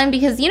adrenaline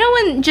because, you know,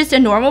 when just a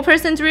normal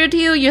person's rude to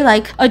you, you're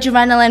like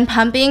adrenaline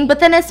pumping, but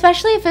then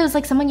especially if it was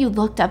like someone you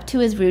looked up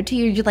to is rude to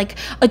you, you're like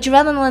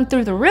adrenaline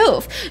through the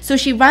roof. So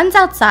she runs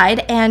outside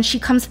and she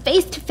comes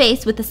face to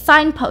face with a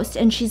signpost,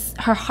 and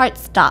her heart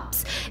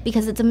stops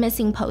because it's a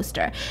missing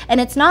poster.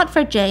 And it's not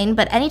for Jane,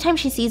 but anytime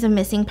she sees a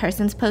missing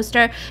persons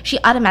poster, she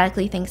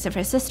automatically thinks of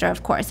her sister,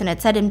 of course. And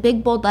it said in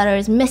big bold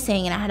letters,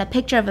 missing, and I had a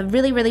picture of a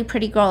really, really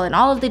pretty girl and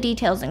all of the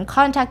details, and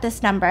contact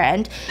this number,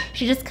 and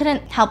she just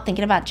couldn't help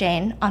thinking about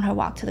Jane on her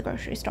walk to the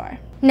grocery store.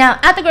 Now,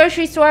 at the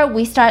grocery store,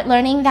 we start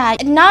learning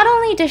that not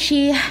only does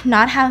she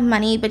not have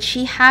money, but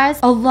she has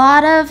a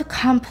lot of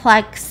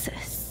complex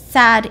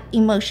sad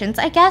emotions,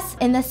 I guess,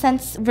 in the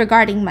sense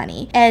regarding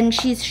money. And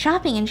she's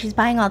shopping and she's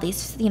buying all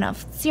these,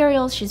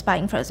 cereals. She's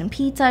buying frozen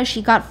pizza.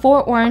 She got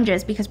 4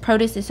 oranges because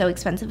produce is so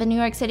expensive in New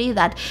York City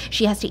that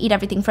she has to eat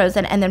everything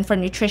frozen, and then for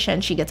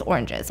nutrition, she gets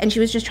oranges. And she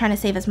was just trying to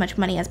save as much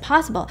money as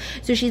possible.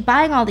 So she's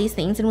buying all these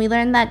things, and we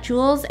learned that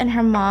Jules and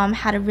her mom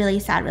had a really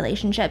sad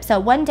relationship. So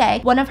one day,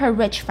 one of her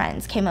rich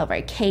friends came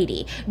over,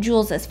 Katie,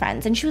 Jules's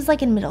friends, and she was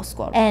like in middle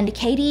school. And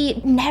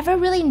Katie never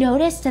really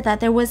noticed that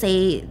there was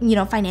a,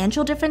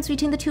 financial difference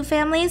between the two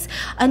families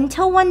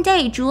until one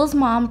day, Jules'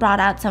 mom brought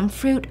out some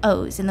Fruit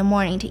O's in the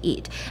morning to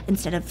eat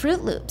instead of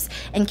Fruit Loops.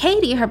 And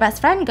Katie, her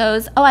best friend,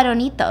 goes, "Oh, I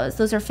don't eat those.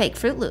 Those are fake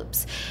Fruit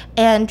Loops."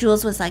 And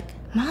Jules was like,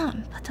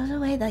 "Mom, put those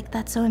away,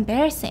 that's so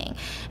embarrassing."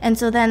 And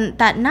so then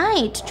that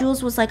night,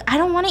 Jules was like, "I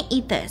don't want to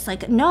eat this.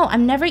 No,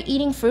 I'm never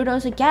eating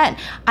Fruitos again.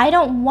 I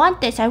don't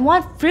want this. I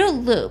want Fruit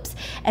Loops."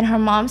 And her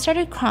mom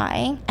started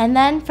crying. And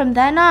then from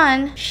then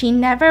on, she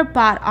never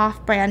bought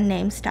off-brand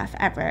name stuff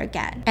ever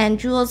again. And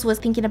Jules was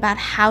thinking about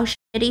how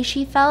shitty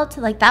she felt.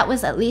 That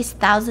was at least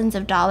thousands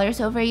of dollars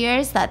over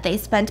years that they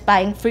spent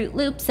buying Fruit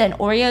Loops and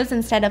Oreos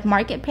instead of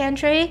Market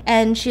Pantry.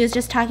 And she was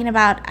just talking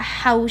about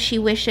how she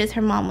wishes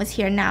her mom was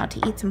here now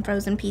to eat some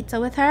frozen pizza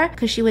with her,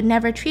 because she would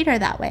never treat her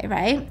that way,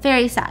 right?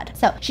 Very sad.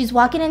 So she's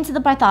walking into the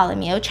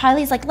Bartholomew.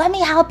 Charlie's like, "Let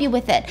me help you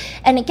with it."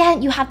 And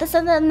again, you have this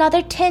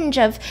another tinge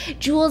of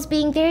Jules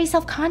being very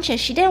self-conscious.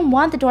 She didn't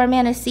want the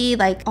doorman to see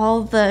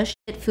all the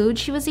shit food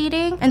she was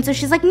eating. And so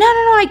she's like, no,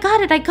 I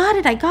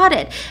got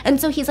it. And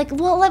so he's like,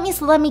 "Well,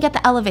 let me get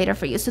the elevator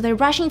for you." So they're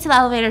rushing to the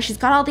elevator. She's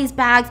got all these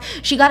bags.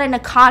 She got an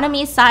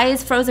economy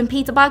size frozen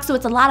pizza box, so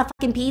it's a lot of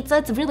fucking pizza.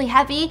 It's really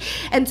heavy.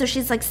 And so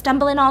she's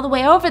stumbling all the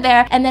way over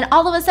there. And then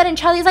all of a sudden,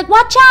 Charlie's like,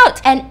 "Watch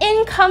out!" And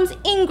in comes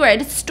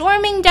Ingrid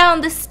storming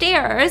down the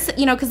stairs,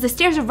 because the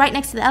stairs are right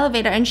next to the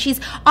elevator. And she's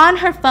on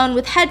her phone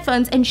with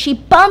headphones, and she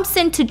bumps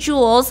into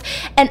Jules,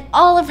 and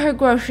all of her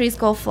groceries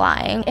go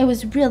flying. It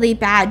was really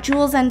bad.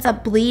 Jules ends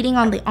up bleeding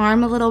on the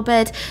arm a little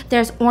bit.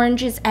 There's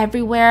oranges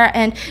everywhere.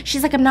 And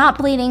she's like, "I'm not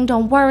bleeding.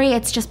 Don't worry.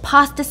 It's just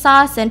pasta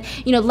sauce." And,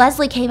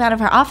 Leslie came out of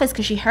her office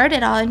because she heard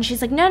it all. And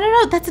she's like, no,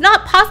 that's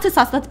not pasta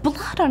sauce. That's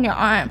blood on your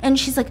arm. And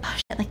she's like, "Oh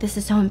shit, this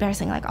is so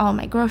embarrassing. All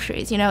my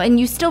groceries, And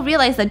you still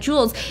realize that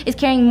Jules is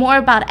caring more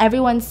about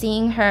everyone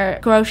seeing her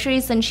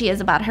groceries than she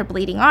is about her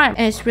bleeding arm.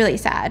 And it's really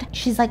sad.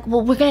 She's like,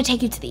 "Well, we're going to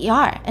take you to the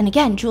ER. And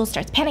again, Jules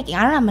starts panicking.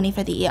 "I don't have money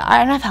for the ER. I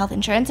don't have health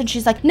insurance." And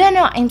she's like, no,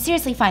 I'm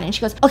seriously fine. And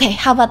she goes, "Okay,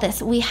 how about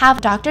this? We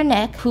have Dr.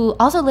 Nick, who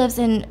also lives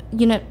in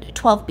Unit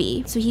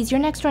 12B. So he's your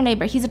next door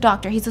neighbor. He's a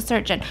doctor. He's a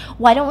surgeon.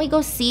 Why don't we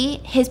go see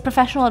his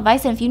professional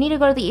advice? And if you need to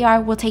go to the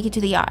ER, we'll take you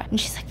to the ER." And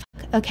she's like,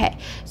 "Okay."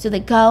 So they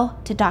go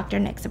to Dr.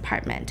 Nick's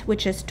apartment,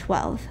 which is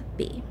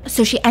 12B.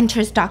 So she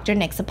enters Dr.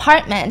 Nick's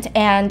apartment,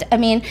 and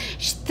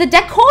the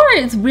decor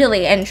is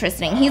really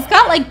interesting. He's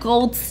got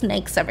gold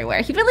snakes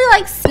everywhere. He really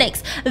likes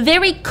snakes.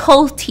 Very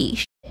culty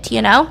shit.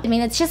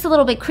 It's just a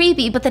little bit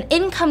creepy. But then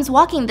in comes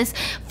walking this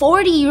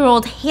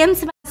 40-year-old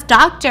handsome ass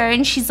doctor,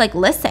 and she's like,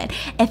 "Listen,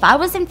 if I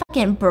wasn't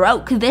fucking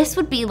broke, this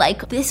would be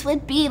like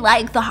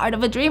the heart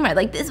of a dreamer.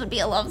 This would be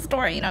a love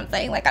story." You know what I'm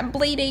saying? I'm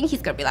bleeding.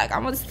 He's gonna be like,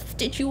 "I'm gonna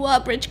stitch you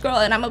up, rich girl,"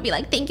 and I'm gonna be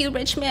like, "Thank you,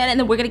 rich man," and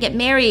then we're gonna get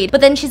married.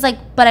 But then she's like,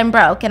 "But I'm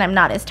broke and I'm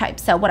not his type,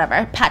 so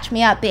whatever, patch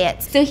me up,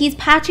 bitch." So he's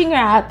patching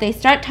her up. They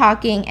start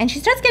talking, and she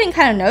starts getting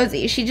kind of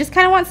nosy. She just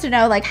kind of wants to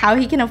know how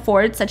he can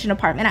afford such an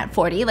apartment at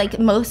 40.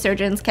 Most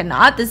surgeons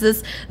cannot. This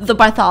is the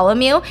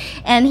Bartholomew.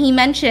 And he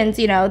mentions,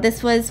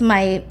 "This was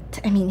my,"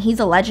 he's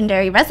a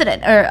legendary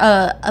resident,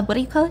 or what do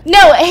you call it?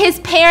 No, his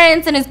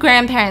parents and his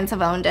grandparents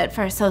have owned it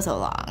for so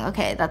long.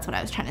 Okay, that's what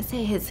I was trying to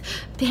say. His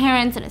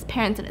parents and his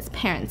parents and his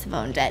parents have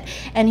owned it.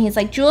 And he's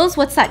like, "Jules,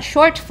 what's that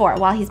short for?"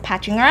 While he's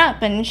patching her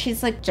up. And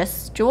she's like,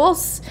 "Just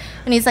Jules."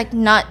 And he's like,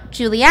 "Not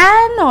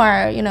Julianne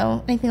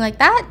or, anything like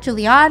that?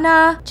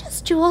 Juliana,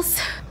 just Jules."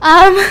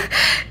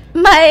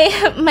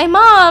 My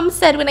mom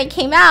said when I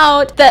came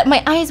out that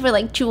my eyes were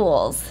like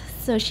jewels,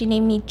 so she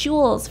named me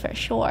Jules for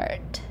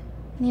short.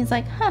 And he's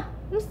like, "Huh,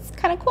 this is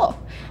kind of cool."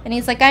 And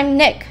he's like, "I'm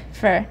Nick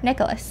for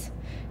Nicholas."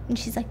 And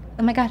she's like,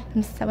 "Oh my god,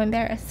 I'm so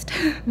embarrassed."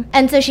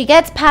 And so she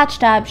gets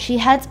patched up, she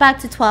heads back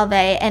to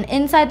 12A, and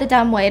inside the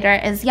dumbwaiter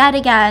is yet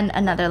again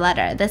another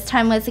letter. This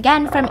time was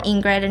again from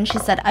Ingrid, and she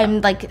said,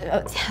 "I'm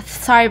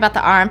sorry about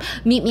the arm.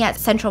 Meet me at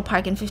Central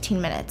Park in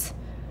 15 minutes.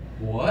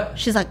 What?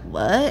 She's like,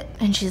 "What?"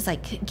 And she's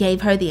like,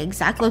 gave her the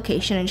exact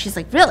location, and she's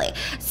like, "Really?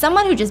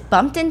 Someone who just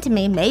bumped into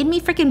me, made me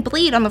freaking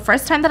bleed on the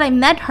first time that I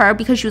met her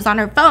because she was on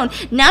her phone.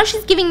 Now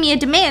she's giving me a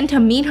demand to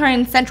meet her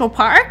in Central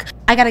Park?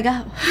 I gotta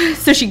go."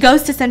 So she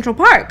goes to Central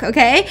Park,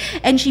 okay?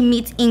 And she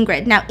meets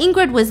Ingrid. Now,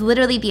 Ingrid was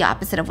literally the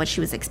opposite of what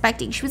she was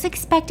expecting. She was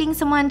expecting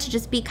someone to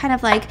just be kind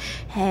of like,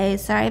 "Hey,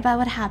 sorry about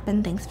what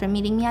happened. Thanks for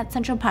meeting me at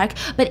Central Park."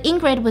 But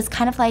Ingrid was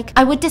kind of like,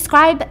 I would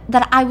describe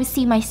that I would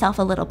see myself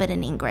a little bit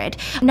in Ingrid.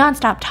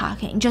 Nonstop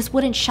talking, just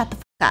wouldn't shut the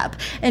up.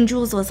 And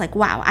Jules was like,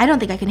 "Wow, I don't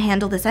think I can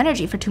handle this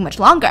energy for too much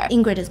longer."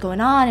 Ingrid is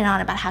going on and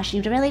on about how she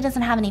really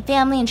doesn't have any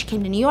family, and she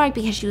came to New York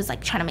because she was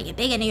trying to make it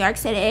big in New York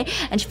City,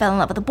 and she fell in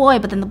love with a boy,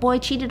 but then the boy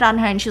cheated on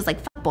her, and she was like,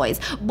 "Fuck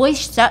boys. Boys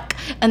suck."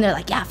 And they're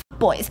like, "Yeah, fuck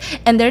boys.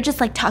 And they're just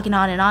like talking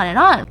on and on and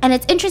on. And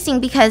it's interesting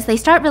because they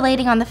start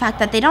relating on the fact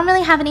that they don't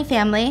really have any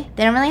family,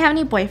 they don't really have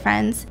any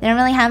boyfriends, they don't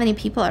really have any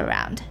people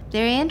around.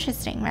 Very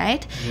interesting,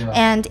 right? Yeah.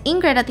 And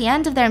Ingrid at the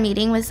end of their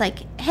meeting was like,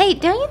 hey,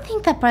 don't you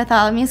think that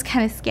Bartholomew's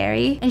kind of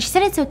scary? And she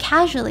said it so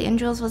casually, and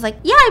Jules was like,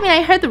 yeah, I mean,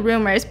 I heard the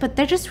rumors, but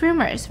they're just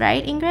rumors,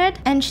 right, Ingrid?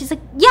 And she's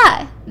like,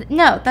 yeah,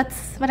 no,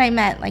 that's what I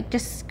meant, like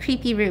just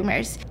creepy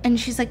rumors. And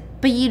she's like,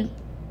 but you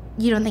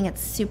don't think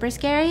it's super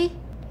scary?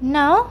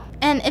 No.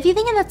 And if you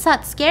think that's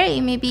not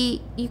scary,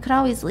 maybe you could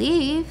always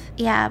leave.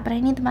 Yeah, but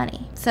I need the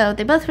money. So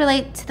they both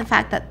relate to the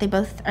fact that they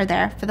both are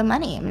there for the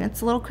money. I mean,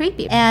 it's a little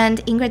creepy. And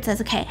Ingrid says,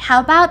 okay,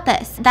 how about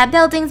this? That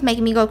building's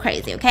making me go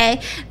crazy,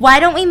 okay? Why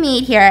don't we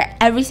meet here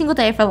every single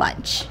day for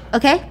lunch,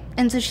 okay?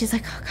 And so she's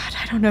like, oh God,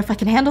 I don't know if I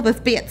can handle this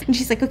bit. And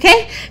she's like,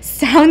 okay,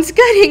 sounds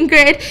good,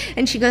 Ingrid.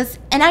 And she goes,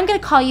 and I'm gonna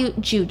call you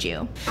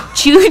Juju.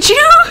 Juju?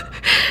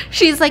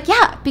 She's like,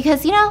 yeah,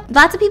 because, you know,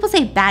 lots of people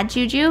say bad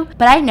juju,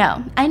 but I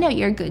know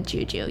you're good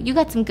juju. You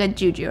got some good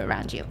juju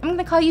around you. I'm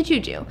gonna call you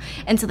Juju.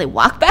 And so they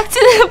walk back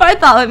to the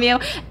Bartholomew,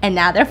 and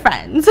now they're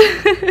friends.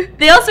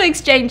 They also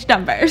exchange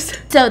numbers.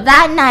 So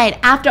that night,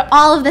 after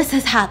all of this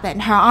has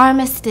happened, her arm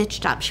is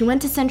stitched up. She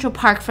went to Central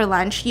Park for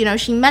lunch. You know,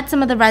 she met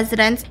some of the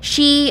residents.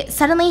 She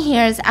suddenly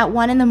hears at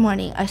 1 a.m.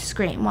 a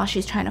scream while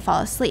she's trying to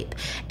fall asleep.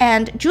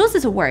 And Jules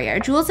is a worrier.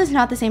 Jules is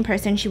not the same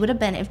person she would have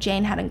been if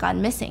Jane hadn't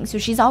gone missing. So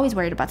she's always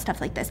worried about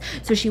stuff like this.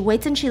 So she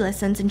waits and she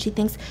listens, and she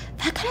thinks,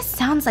 that kind of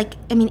sounds like,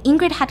 I mean,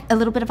 Ingrid had a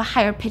little bit of a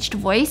higher pitched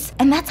voice,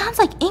 and that sounds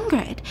like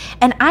Ingrid.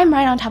 And I'm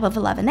right on top of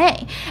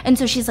 11A. And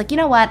so she's like, you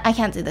know what? I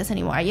can't do this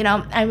anymore. You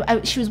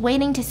know, she was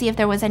waiting to see if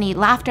there was any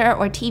laughter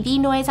or TV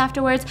noise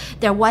afterwards.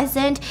 There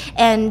wasn't.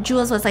 And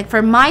Jules was like,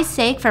 for my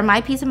sake, for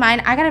my peace of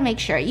mind, I gotta make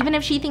sure, even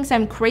if she thinks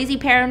I'm crazy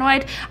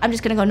paranoid, I'm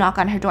just gonna go knock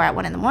on her door at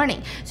 1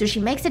 a.m. So she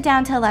makes it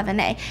down to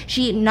 11A.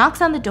 She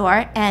knocks on the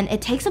door, and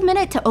it takes a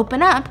minute to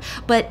open up,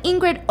 but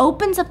Ingrid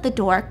opens up the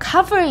door,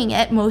 covering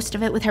it, most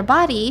of it, with her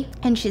body.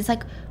 And she's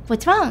like,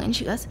 what's wrong? And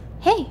she goes,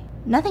 hey,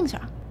 nothing's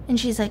wrong. And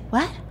she's like,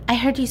 what? I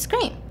heard you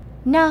scream.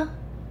 No,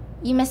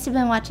 you must have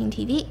been watching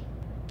TV.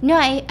 No,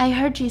 I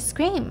heard you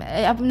scream.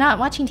 I'm not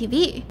watching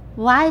TV.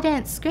 Why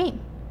didn't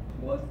scream?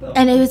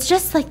 And it was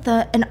just like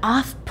an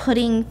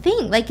off-putting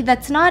thing. Like,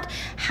 that's not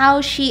how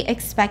she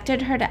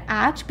expected her to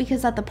act,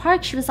 because at the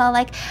park she was all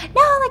like,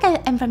 no,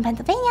 like I'm from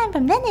Pennsylvania, I'm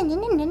from then,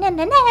 and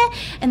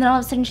then all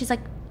of a sudden she's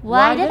like,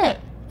 why did it?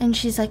 And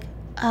she's like,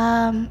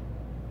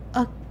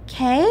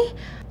 okay.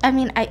 I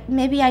mean,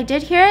 maybe I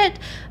did hear it.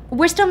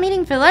 We're still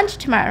meeting for lunch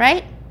tomorrow,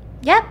 right?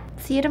 Yep,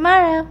 see you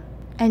tomorrow.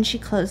 And she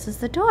closes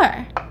the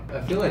door. I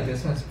feel like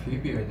this one's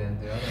creepier than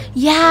the other one.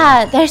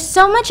 Yeah, there's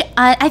so much.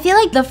 I feel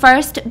like the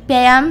first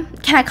BAM,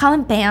 can I call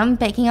it BAM,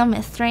 Baking a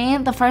Mystery?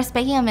 The first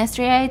Baking a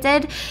Mystery I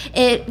did,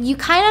 you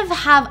kind of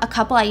have a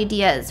couple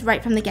ideas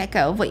right from the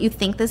get-go of what you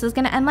think this is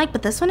going to end like,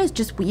 but this one is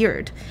just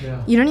weird.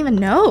 Yeah. You don't even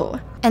know.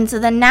 And so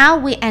then now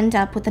we end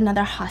up with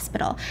another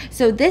hospital.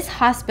 So this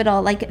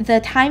hospital, like,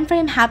 the time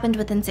frame happened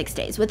within 6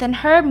 days. Within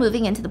her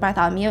moving into the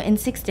Bartholomew, in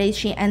 6 days,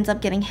 she ends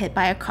up getting hit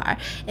by a car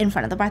in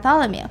front of the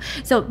Bartholomew.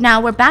 So now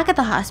we're back at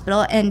the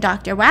hospital, and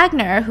Dr.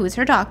 Wagner, who's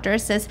her doctor,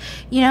 says,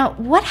 you know,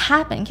 what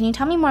happened? Can you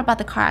tell me more about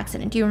the car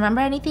accident? Do you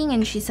remember anything?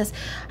 And she says,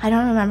 I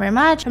don't remember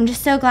much. I'm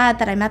just so glad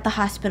that I'm at the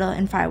hospital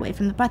and far away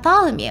from the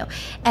Bartholomew.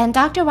 And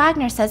Dr.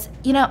 Wagner says,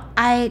 you know,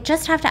 I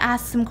just have to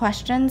ask some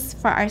questions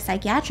for our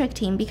psychiatric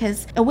team,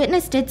 because a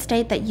witness did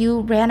state that you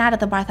ran out of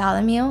the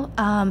Bartholomew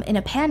in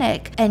a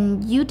panic,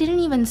 and you didn't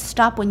even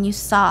stop when you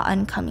saw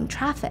oncoming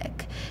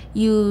traffic.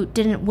 You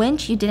didn't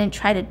winch, you didn't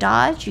try to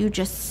dodge, you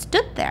just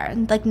stood there,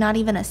 like not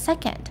even a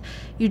second.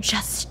 You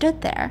just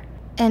stood there.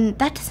 And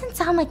that doesn't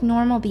sound like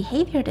normal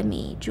behavior to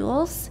me,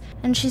 Jules.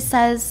 And she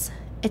says,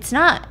 it's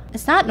not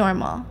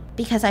normal,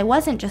 because I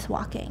wasn't just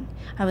walking.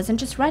 I wasn't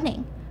just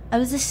running. I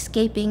was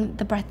escaping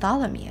the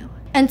Bartholomew.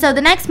 And so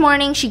the next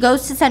morning, she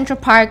goes to Central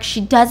Park.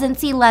 She doesn't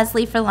see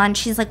Leslie for lunch.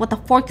 She's like, what the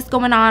fork is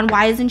going on?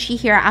 Why isn't she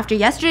here? After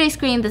yesterday's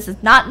scream, this is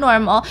not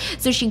normal.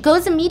 So she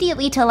goes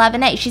immediately to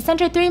 11A. She sent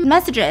her 3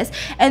 messages.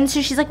 And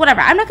so she's like,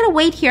 whatever, I'm not going to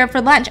wait here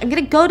for lunch. I'm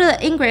going to go to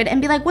Ingrid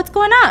and be like, what's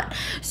going on?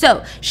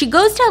 So she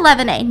goes to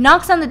 11A,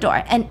 knocks on the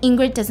door, and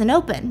Ingrid doesn't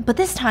open. But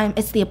this time,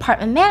 it's the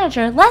apartment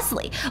manager,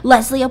 Leslie.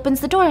 Leslie opens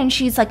the door, and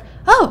she's like,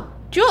 oh,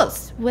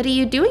 Jules, what are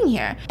you doing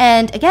here?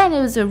 And again,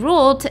 it was a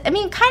rule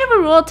kind of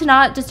a rule to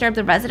not disturb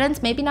the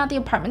residents, maybe not the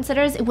apartment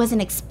sitters. It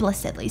wasn't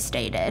explicitly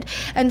stated.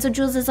 And so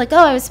Jules is like, oh,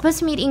 I was supposed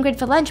to meet Ingrid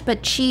for lunch,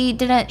 but she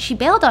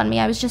bailed on me.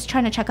 I was just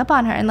trying to check up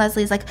on her. And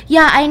Leslie's like,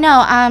 yeah, I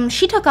know.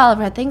 She took all of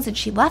her things and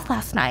she left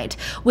last night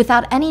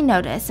without any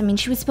notice. I mean,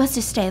 she was supposed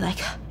to stay like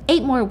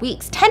 8 more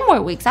weeks, 10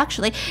 more weeks,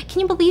 actually. Can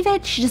you believe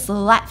it? She just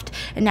left.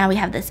 And now we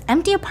have this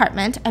empty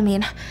apartment. I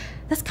mean,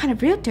 that's kind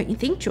of rude, don't you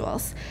think,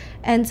 Jules?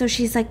 And so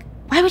she's like,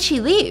 why would she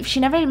leave? She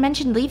never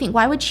mentioned leaving.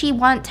 Why would she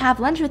want to have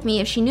lunch with me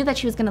if she knew that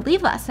she was going to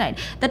leave last night?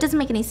 That doesn't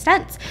make any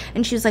sense.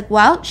 And she was like,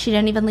 well, she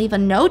didn't even leave a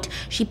note.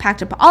 She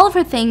packed up all of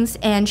her things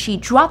and she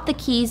dropped the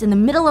keys in the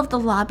middle of the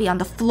lobby on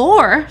the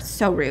floor.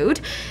 So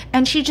rude.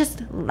 And she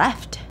just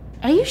left.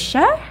 Are you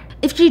sure?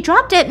 if she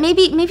dropped it,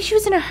 maybe she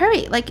was in a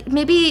hurry. Like,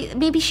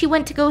 maybe she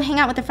went to go hang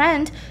out with a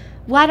friend.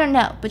 Well, I don't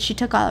know, but she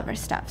took all of her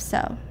stuff,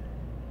 so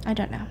I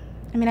don't know.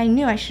 I mean, I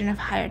knew I shouldn't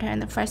have hired her in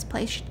the first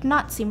place. She did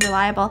not seem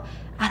reliable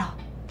at all.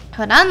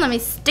 Hold on, let me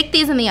stick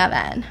these in the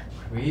oven.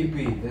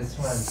 Creepy. This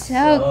one's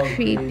so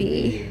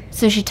creepy.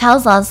 So she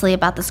tells Leslie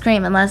about the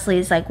scream, and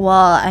Leslie's like,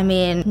 well, I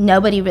mean,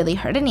 nobody really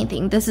heard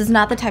anything. This is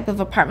not the type of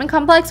apartment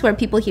complex where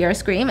people hear a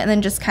scream and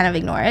then just kind of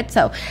ignore it.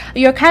 So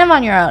you're kind of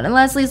on your own. And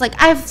Leslie's like,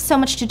 I have so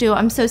much to do.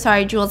 I'm so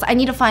sorry, Jules. I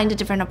need to find a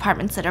different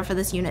apartment sitter for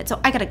this unit, so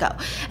I gotta go.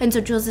 And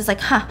so Jules is like,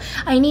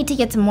 I need to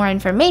get some more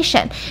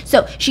information.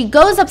 So she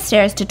goes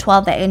upstairs to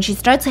 12A and she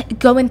starts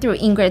going through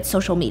Ingrid's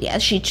social media.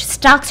 She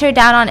stalks her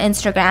down on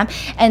Instagram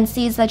and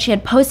sees that she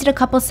had posted a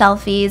couple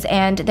selfies,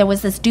 and there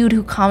was this dude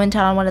who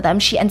commented on one of them.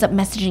 She ends up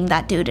messaging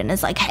that dude and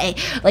is like, hey,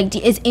 like,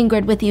 is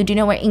Ingrid with you? Do you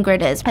know where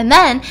Ingrid is? And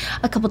then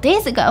a couple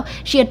days ago,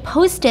 she had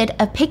posted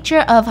a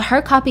picture of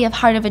her copy of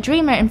Heart of a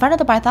Dreamer in front of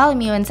the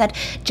Bartholomew and said,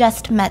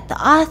 just met the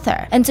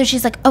author. And so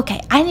she's like,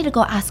 okay, I need to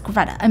go ask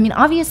Greta. I mean,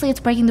 obviously it's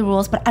breaking the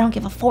rules, but I don't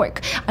give a fork.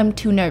 I'm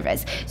too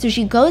nervous. So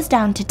she goes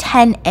down to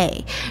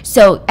 10A.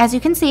 So as you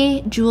can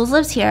see, Jules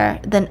lives here,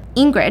 then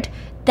Ingrid,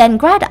 then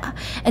Greta.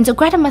 And so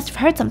Greta must have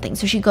heard something.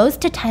 So she goes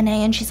to 10A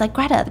and she's like,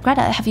 Greta,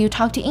 have you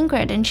talked to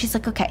Ingrid? And she's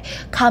like, okay,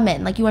 come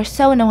in. Like, you are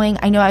so annoying.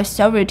 I know I was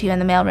so rude to you in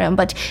the mailroom,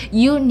 but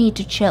you need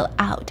to chill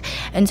out.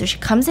 And so she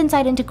comes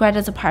inside into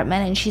Greta's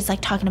apartment and she's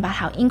like talking about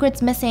how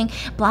Ingrid's missing,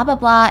 blah, blah,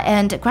 blah.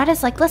 And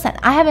Greta's like, listen,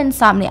 I have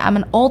insomnia. I'm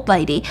an old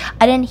lady.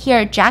 I didn't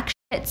hear jack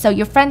shit. So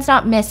your friend's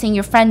not missing,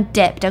 your friend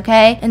dipped,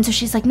 okay? And so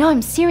she's like, no,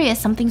 I'm serious,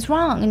 something's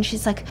wrong. And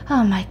she's like,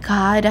 oh my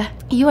God,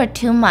 you are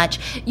too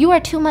much. You are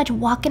too much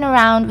walking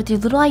around with your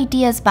little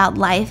ideas about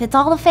life. It's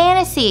all a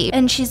fantasy.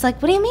 And she's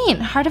like, what do you mean?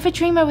 Heart of a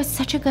Dreamer was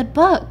such a good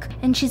book.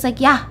 And she's like,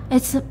 yeah,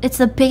 it's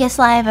the biggest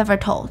lie I've ever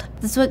told.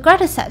 This is what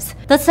Greta says.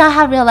 That's not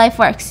how real life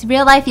works.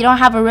 Real life, you don't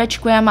have a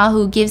rich grandma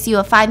who gives you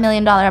a $5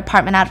 million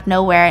apartment out of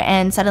nowhere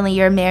and suddenly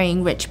you're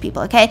marrying rich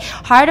people, okay?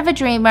 Heart of a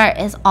Dreamer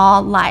is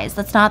all lies.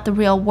 That's not the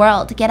real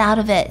world. Get out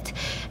of it.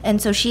 And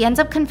so she ends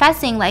up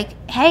confessing, like,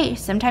 hey,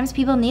 sometimes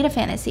people need a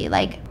fantasy.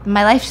 Like,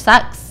 my life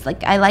sucks.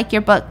 Like, I like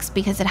your books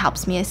because it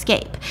helps me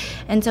escape.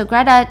 And so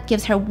Greta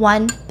gives her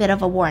one bit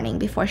of a warning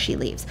before she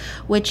leaves,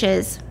 which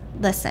is,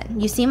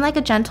 listen, you seem like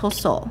a gentle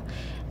soul,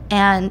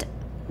 and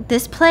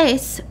this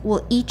place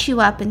will eat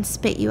you up and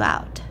spit you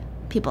out,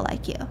 people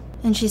like you.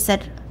 And she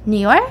said, New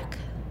York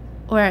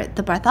or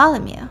the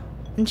Bartholomew?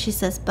 And she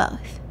says,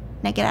 both.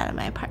 Now get out of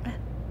my apartment.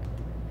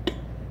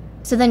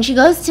 So then she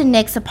goes to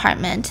Nick's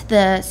apartment,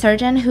 the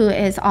surgeon who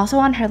is also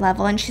on her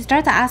level, and she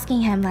starts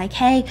asking him, like,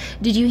 hey,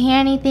 did you hear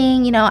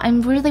anything? You know,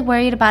 I'm really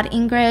worried about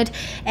Ingrid.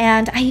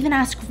 And I even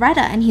asked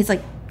Greta, and he's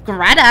like,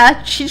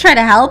 Greta? She tried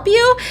to help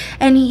you?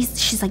 And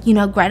she's like, you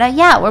know Greta?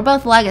 Yeah, we're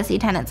both legacy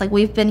tenants. Like,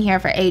 we've been here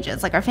for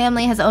ages. Like, our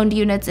family has owned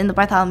units in the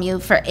Bartholomew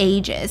for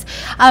ages.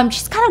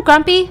 She's kind of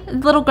grumpy, a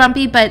little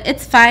grumpy, but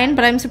it's fine.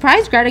 But I'm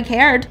surprised Greta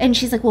cared. And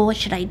she's like, well, what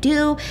should I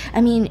do?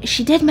 I mean,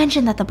 she did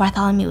mention that the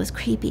Bartholomew was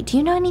creepy. Do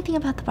you know anything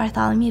about the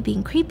Bartholomew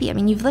being creepy? I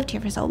mean, you've lived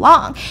here for so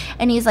long.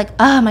 And he's like,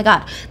 oh my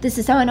God, this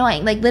is so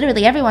annoying. Like,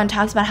 literally everyone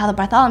talks about how the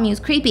Bartholomew is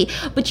creepy.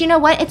 But you know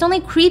what? It's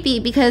only creepy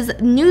because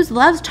news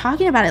loves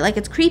talking about it like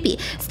it's creepy.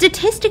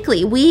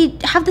 Statistically, we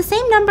have the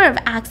same number of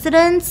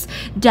accidents,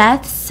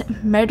 deaths,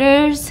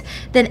 murders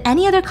than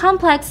any other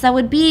complex that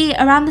would be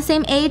around the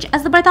same age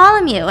as the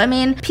Bartholomew. I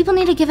mean, people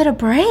need to give it a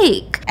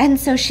break. And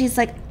so she's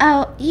like,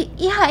 oh,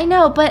 yeah, I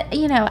know, but,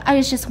 you know, I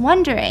was just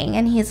wondering.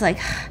 And he's like,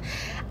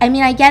 I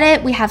mean, I get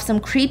it. We have some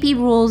creepy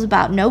rules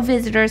about no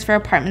visitors for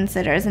apartment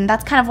sitters, and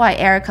that's kind of why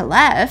Erica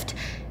left.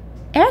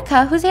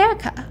 Erica? Who's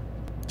Erica?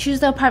 She was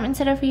the apartment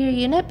sitter for your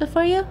unit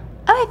before you?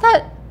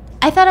 Oh,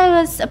 I thought I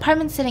was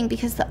apartment sitting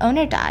because the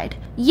owner died.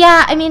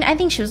 Yeah, I mean, I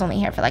think she was only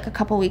here for like a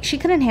couple weeks. She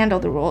couldn't handle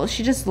the rules.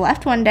 She just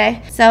left one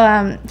day. So,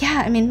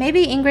 yeah, I mean,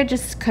 maybe Ingrid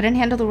just couldn't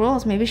handle the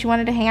rules. Maybe she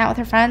wanted to hang out with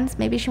her friends.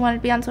 Maybe she wanted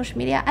to be on social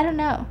media. I don't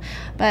know.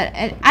 But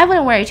I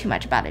wouldn't worry too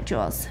much about it,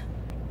 Jules.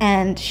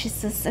 And she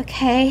says,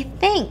 okay,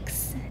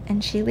 thanks.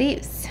 And she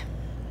leaves.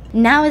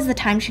 Now is the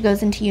time she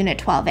goes into Unit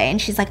 12A,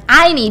 and she's like,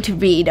 I need to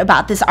read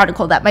about this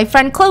article that my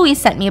friend Chloe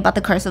sent me about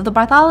the curse of the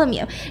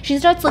Bartholomew. She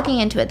starts looking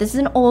into it. This is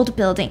an old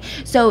building.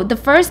 So the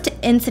first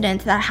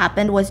incident that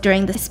happened was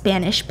during the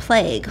Spanish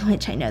plague,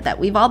 which I know that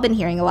we've all been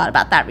hearing a lot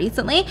about that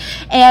recently.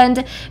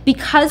 And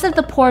because of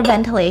the poor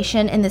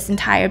ventilation in this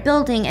entire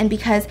building, and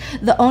because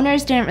the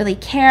owners didn't really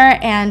care,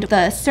 and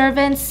the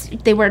servants,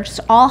 they were just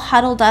all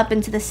huddled up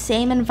into the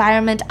same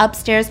environment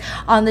upstairs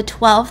on the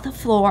 12th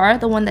floor,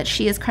 the one that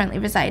she is currently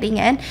residing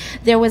in,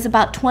 there was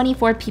about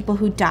 24 people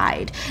who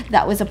died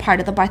that was a part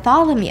of the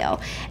Bartholomew.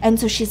 And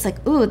so she's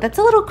like, ooh, that's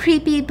a little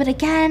creepy, but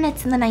again,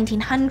 it's in the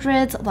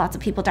 1900s. Lots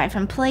of people died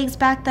from plagues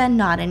back then,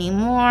 not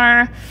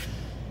anymore.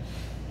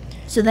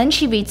 So then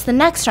she reads the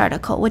next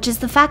article, which is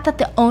the fact that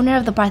the owner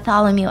of the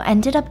Bartholomew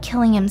ended up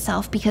killing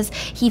himself because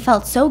he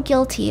felt so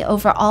guilty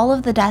over all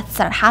of the deaths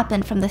that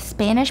happened from the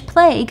Spanish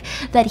plague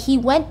that he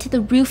went to the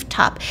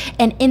rooftop,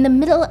 and in the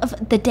middle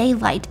of the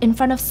daylight, in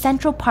front of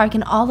Central Park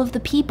and all of the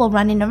people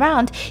running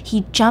around,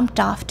 he jumped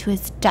off to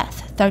his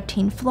death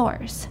 13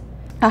 floors.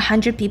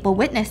 100 people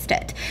witnessed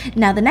it.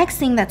 Now, the next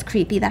thing that's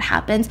creepy that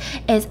happens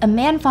is a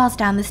man falls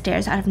down the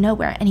stairs out of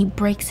nowhere and he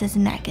breaks his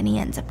neck and he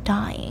ends up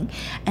dying.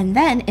 And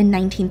then in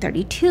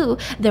 1932,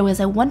 there was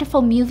a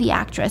wonderful movie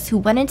actress who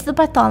went into the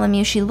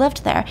Bartholomew. She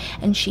lived there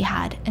and she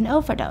had an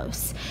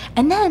overdose.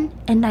 And then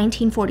in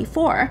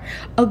 1944,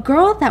 a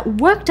girl that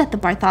worked at the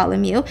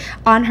Bartholomew,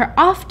 on her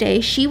off day,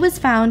 she was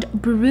found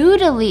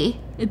brutally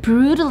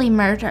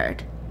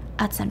murdered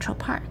at Central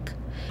Park.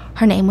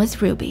 Her name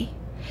was Ruby.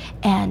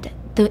 And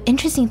the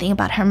interesting thing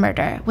about her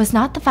murder was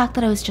not the fact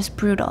that it was just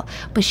brutal,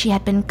 but she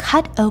had been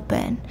cut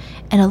open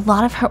and a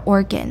lot of her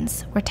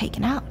organs were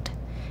taken out.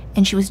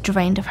 And she was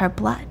drained of her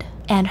blood.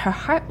 And her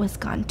heart was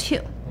gone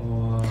too.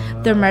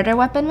 The murder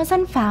weapon was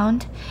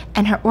unfound,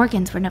 and her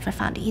organs were never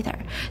found either.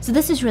 So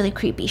this is really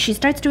creepy. She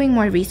starts doing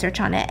more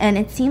research on it, and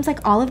it seems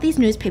like all of these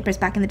newspapers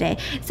back in the day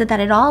said that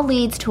it all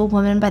leads to a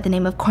woman by the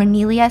name of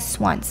Cornelia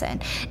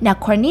Swanson. Now,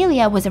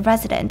 Cornelia was a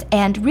resident,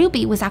 and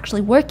Ruby was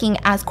actually working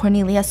as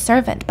Cornelia's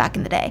servant back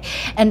in the day.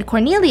 And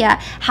Cornelia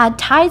had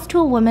ties to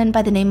a woman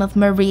by the name of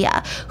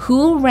Maria,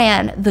 who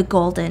ran the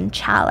Golden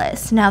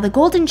Chalice. Now, the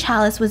Golden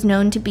Chalice was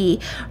known to be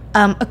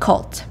a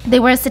cult.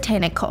 They were a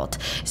satanic cult.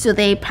 So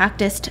they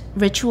practiced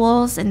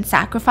rituals and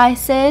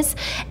sacrifices,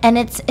 and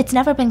it's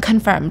never been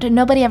confirmed.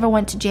 Nobody ever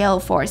went to jail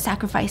for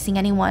sacrificing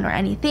anyone or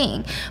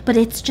anything, but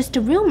it's just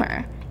a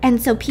rumor. And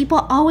so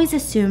people always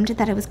assumed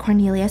that it was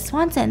Cornelia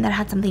Swanson that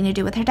had something to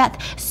do with her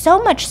death.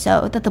 So much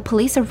so that the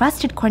police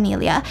arrested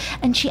Cornelia,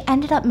 and she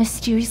ended up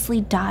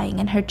mysteriously dying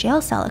in her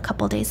jail cell a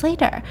couple days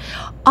later.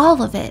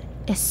 All of it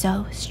is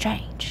so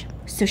strange.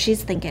 So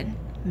she's thinking,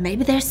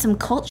 maybe there's some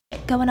cult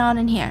shit going on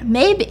in here.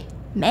 Maybe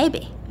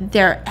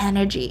their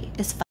energy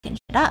is fucking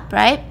shit up,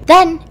 right?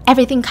 Then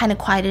everything kind of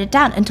quieted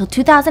down until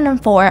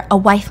 2004, a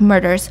wife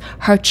murders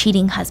her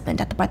cheating husband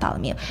at the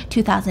Bartholomew.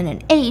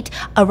 2008,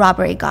 a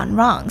robbery gone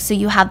wrong. So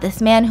you have this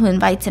man who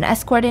invites an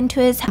escort into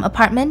his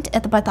apartment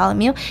at the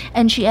Bartholomew,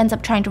 and she ends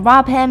up trying to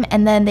rob him,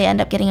 and then they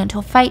end up getting into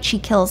a fight. She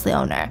kills the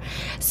owner.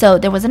 So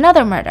there was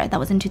another murder that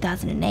was in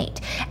 2008.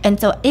 And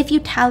so if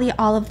you tally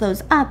all of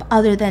those up,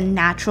 other than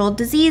natural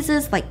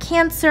diseases like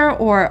cancer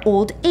or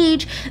old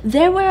age,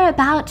 there were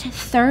about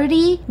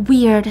 30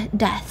 weird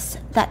deaths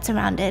that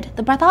surrounded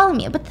the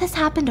Bartholomew. But this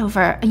happened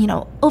over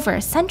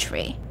a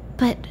century.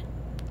 But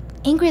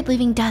Ingrid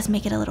leaving does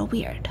make it a little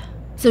weird.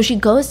 So she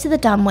goes to the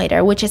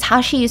dumbwaiter, which is how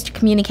she used to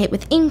communicate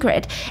with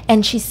Ingrid,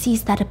 and she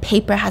sees that a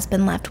paper has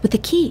been left with a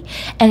key.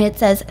 And it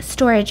says,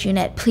 "Storage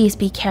unit, please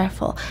be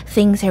careful.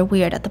 Things are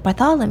weird at the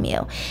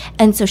Bartholomew."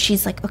 And so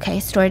she's like,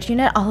 okay, storage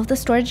unit, all of the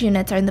storage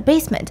units are in the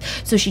basement.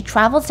 So she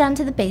travels down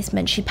to the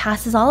basement. She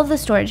passes all of the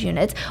storage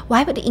units.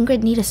 Why would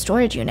Ingrid need a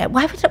storage unit?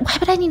 Why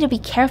would I need to be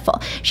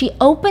careful? She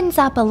opens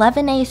up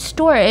 11A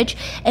storage,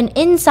 and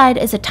inside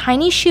is a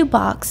tiny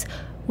shoebox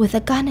with a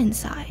gun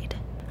inside.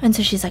 And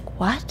so she's like,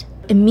 what?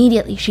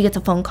 Immediately she gets a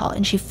phone call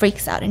and she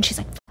freaks out and she's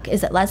like, fuck,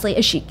 is it Leslie?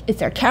 Is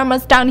there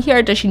cameras down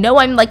here? Does she know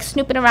I'm like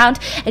snooping around?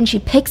 And she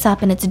picks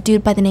up and it's a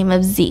dude by the name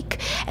of Zeke,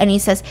 and he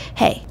says,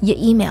 hey, you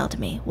emailed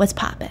me, what's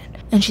poppin'?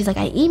 And she's like,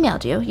 I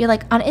emailed you. You're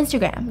like, on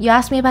Instagram. You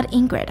asked me about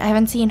Ingrid. I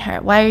haven't seen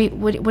her. Why are you,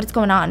 what's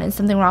going on? Is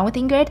something wrong with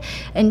Ingrid?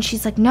 And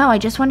she's like, no, I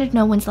just wanted to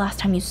know when's the last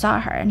time you saw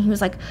her. And he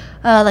was like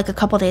a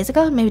couple days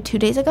ago, maybe 2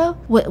 days ago.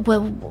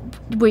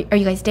 Are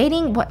you guys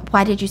dating?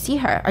 Why did you see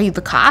her? Are you the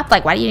cop?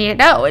 Like, why do you need to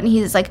know? And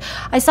he's like,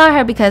 I saw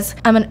her because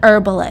I'm an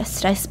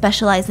herbalist. I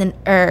specialize in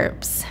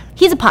herbs.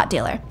 He's a pot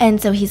dealer. And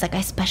so he's like,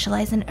 I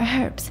specialize in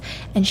herbs.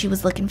 And she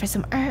was looking for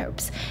some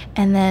herbs.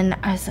 And then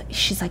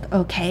she's like,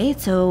 okay,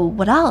 so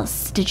what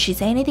else? Did she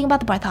say anything about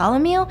the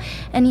Bartholomew?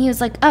 And he was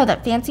like, oh,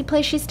 that fancy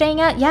place she's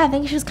staying at? Yeah, I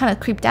think she was kind of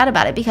creeped out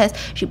about it because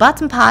she bought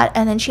some pot,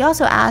 and then she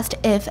also asked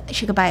if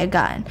she could buy a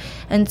gun.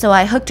 And so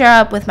I hooked her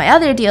up with my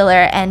other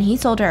dealer, and he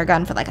sold her a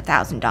gun for like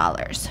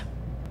 $1,000.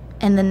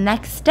 And the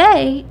next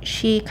day,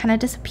 she kind of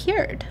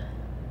disappeared.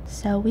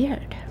 So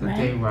weird, right?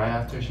 The day right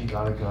after she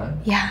got a gun?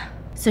 Yeah.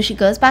 So she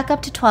goes back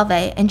up to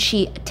 12A and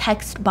she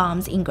text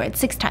bombs Ingrid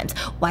 6 times.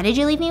 Why did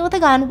you leave me with a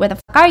gun? Where the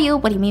fuck are you?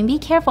 What do you mean be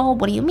careful?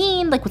 What do you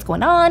mean? Like, what's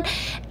going on?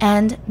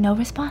 And no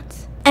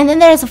response. And then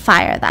there's a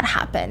fire that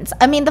happens.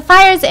 I mean, the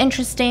fire is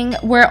interesting.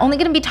 We're only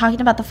going to be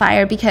talking about the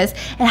fire because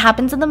it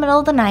happens in the middle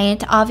of the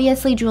night.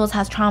 Obviously, Jules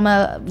has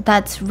trauma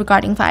that's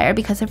regarding fire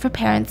because of her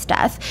parents'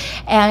 death.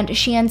 And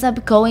she ends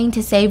up going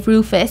to save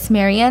Rufus,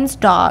 Marianne's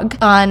dog,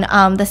 on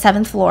the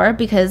 7th floor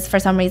because for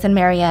some reason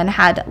Marianne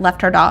had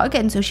left her dog.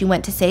 And so she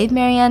went to save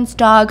Marianne's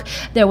dog.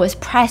 There was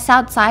press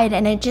outside,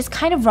 and it just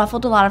kind of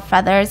ruffled a lot of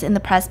feathers in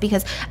the press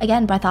because,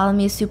 again,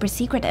 Bartholomew is super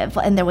secretive.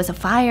 And there was a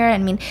fire. I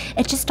mean,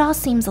 it just all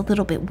seems a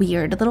little bit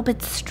weird, a little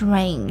bit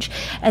strange.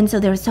 And so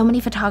there were so many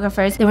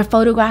photographers. There were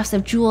photographs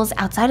of Jules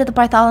outside of the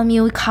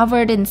Bartholomew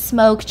covered in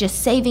smoke,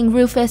 just saving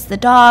Rufus the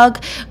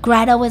dog.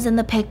 Greta was in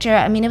the picture.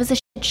 I mean, it was a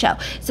show.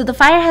 So the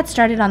fire had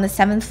started on the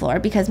 7th floor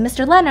because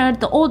Mr. Leonard,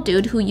 the old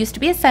dude who used to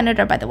be a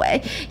senator, by the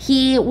way,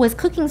 he was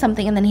cooking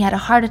something and then he had a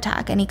heart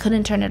attack and he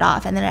couldn't turn it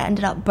off and then it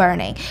ended up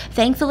burning.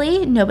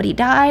 Thankfully, nobody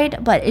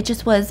died, but it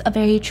just was a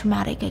very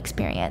traumatic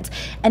experience.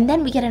 And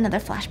then we get another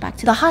flashback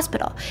to the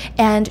hospital.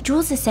 And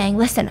Jules is saying,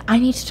 listen, I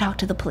need to talk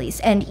to the police.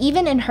 And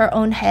even in her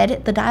own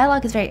head, the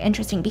dialogue is very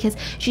interesting because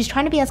she's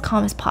trying to be as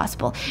calm as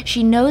possible.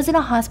 She knows in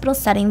a hospital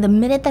setting, the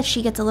minute that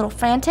she gets a little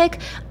frantic,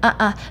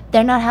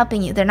 they're not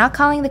helping you. They're not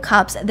calling the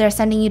cops. They're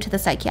sending you to the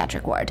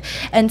psychiatric ward.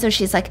 And so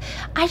she's like,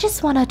 I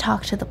just want to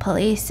talk to the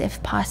police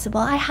if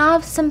possible. I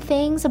have some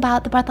things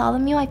about the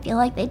Bartholomew I feel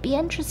like they'd be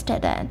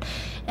interested in.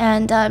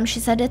 And she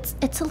said,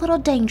 it's a little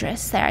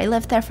dangerous there. I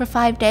lived there for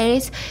 5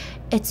 days.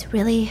 It's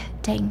really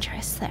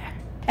dangerous there.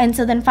 And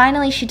so then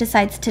finally she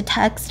decides to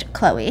text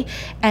Chloe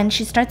and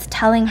she starts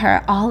telling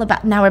her all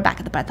about, now we're back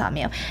at the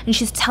Bartholomew, and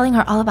she's telling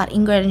her all about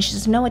Ingrid and she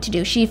doesn't know what to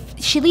do. She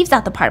leaves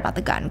out the part about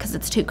the gun because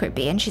it's too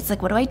creepy, and she's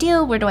like, what do I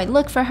do? Where do I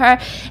look for her?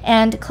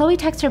 And Chloe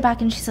texts her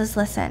back and she says,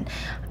 listen,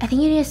 I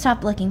think you need to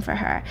stop looking for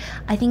her.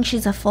 I think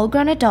she's a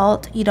full-grown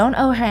adult. You don't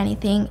owe her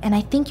anything, and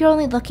I think you're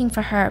only looking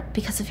for her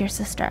because of your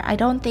sister. I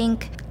don't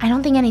think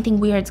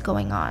anything weird's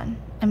going on.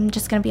 I'm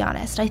just gonna be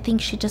honest. I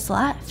think she just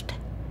left.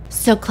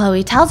 So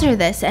Chloe tells her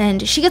this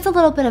and she gets a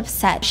little bit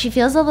upset. She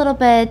feels a little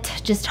bit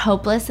just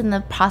hopeless in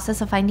the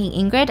process of finding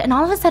Ingrid, and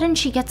all of a sudden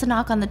she gets a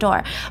knock on the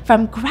door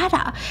from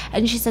Greta,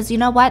 and she says, you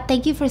know what,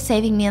 thank you for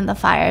saving me in the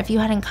fire. If you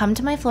hadn't come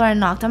to my floor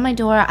and knocked on my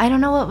door, I don't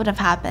know what would have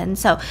happened,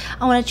 so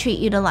I want to treat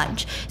you to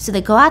lunch. So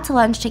they go out to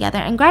lunch together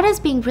and Greta's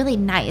being really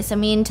nice. I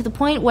mean, to the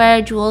point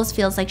where Jules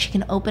feels like she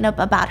can open up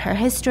about her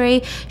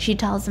history. She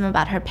tells them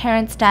about her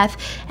parents' death,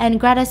 and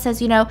Greta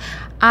says, you know,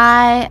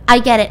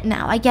 I get it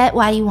now. I get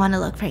why you want to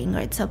look for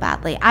Ingrid so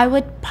badly. I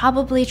would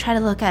probably try to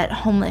look at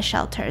homeless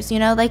shelters, you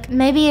know, like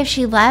maybe if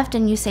she left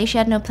and you say she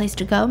had no place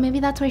to go, maybe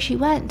that's where she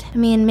went. I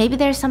mean, maybe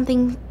there's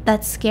something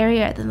that's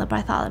scarier than the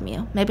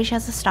Bartholomew. Maybe she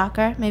has a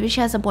stalker. Maybe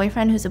she has a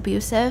boyfriend who's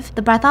abusive.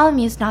 The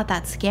Bartholomew's not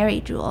that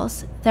scary,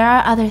 Jules. There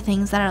are other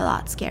things that are a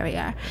lot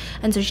scarier.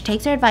 And so she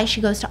takes her advice. She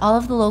goes to all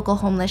of the local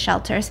homeless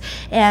shelters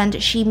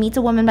and she meets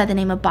a woman by the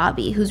name of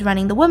Bobby who's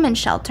running the women's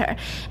shelter.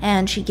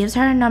 And she gives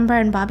her a number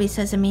and Bobby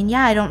says, I mean,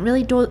 yeah, I don't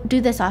really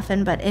do this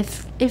often, but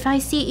if I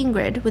see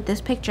Ingrid with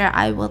this picture,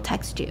 I will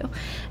text you.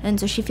 And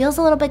so she feels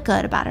a little bit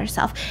good about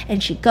herself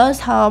and she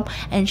goes home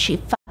and she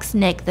fucks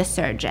Nick the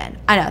surgeon.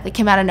 I know, they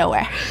came out of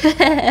nowhere.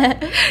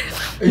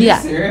 Are you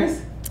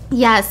serious?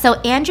 Yeah, so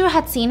Andrew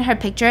had seen her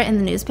picture in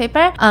the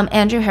newspaper,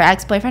 Andrew, her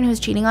ex-boyfriend who was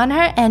cheating on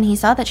her, and he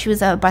saw that she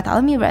was a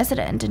Bartholomew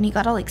resident, and he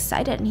got all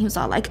excited, and he was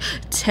all like,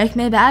 take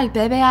me back,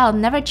 baby, I'll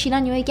never cheat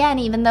on you again,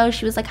 even though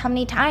she was like, how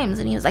many times?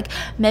 And he was like,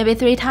 maybe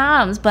 3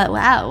 times, but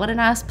wow, what a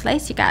nice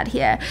place you got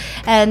here.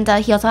 And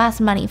he also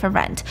asked money for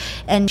rent,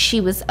 and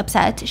she was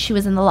upset. She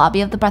was in the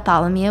lobby of the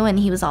Bartholomew, and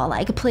he was all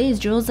like, please,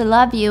 Jules, I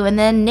love you. And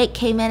then Nick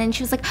came in, and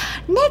she was like,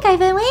 Nick, I've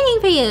been waiting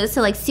for you. So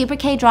like super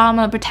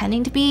K-drama,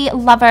 pretending to be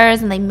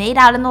lovers, and they made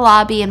out in the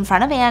lobby in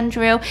front of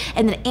Andrew,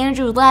 and then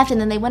Andrew left,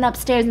 and then they went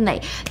upstairs and they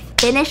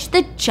finished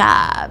the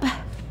job.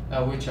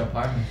 Which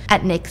apartment?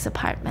 At Nick's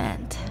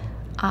apartment.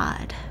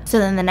 Odd. So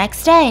then the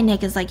next day,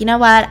 Nick is like, you know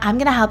what? I'm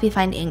going to help you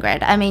find Ingrid.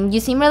 I mean, you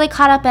seem really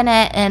caught up in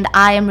it, and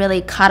I am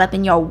really caught up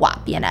in your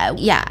WAP, you know?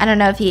 Yeah, I don't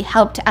know if he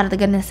helped out of the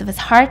goodness of his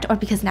heart or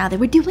because now they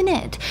were doing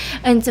it.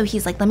 And so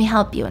he's like, let me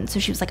help you. And so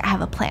she was like, I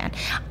have a plan.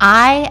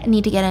 I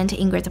need to get into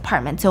Ingrid's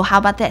apartment. So how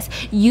about this?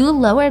 You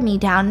lower me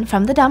down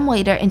from the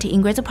dumbwaiter into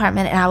Ingrid's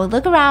apartment, and I will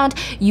look around.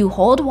 You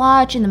hold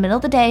watch in the middle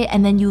of the day,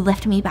 and then you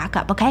lift me back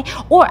up, okay?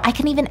 Or I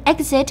can even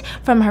exit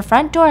from her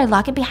front door,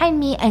 lock it behind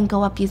me, and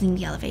go up using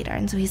the elevator.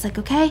 And so he's like,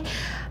 okay.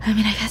 I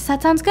mean, I guess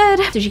that sounds good.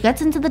 So she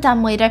gets into the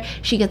dumbwaiter.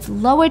 She gets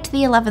lowered to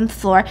the 11th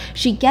floor.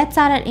 She gets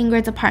out at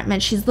Ingrid's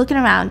apartment. She's looking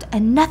around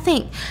and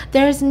nothing.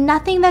 There's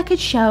nothing that could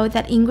show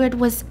that Ingrid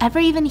was ever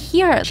even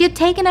here. She had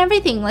taken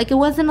everything like it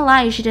wasn't a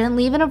lie. She didn't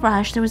leave in a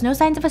rush. There was no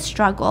signs of a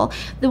struggle.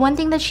 The one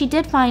thing that she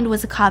did find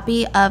was a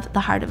copy of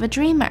The Heart of a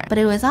Dreamer. But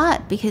it was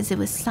odd because it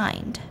was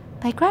signed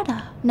by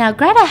Greta. Now,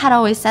 Greta had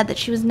always said that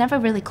she was never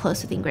really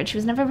close with Ingrid. She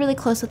was never really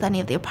close with any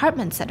of the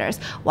apartment sitters.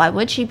 Why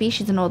would she be?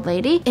 She's an old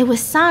lady. It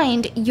was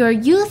signed, your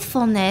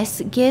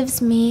youthfulness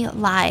gives me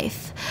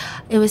life.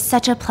 It was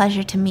such a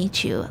pleasure to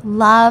meet you.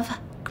 Love,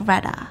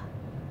 Greta.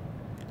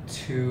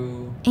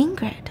 To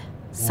Ingrid.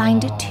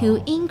 Signed it to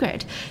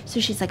Ingrid.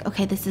 So she's like,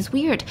 okay, this is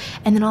weird.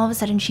 And then all of a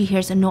sudden she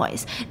hears a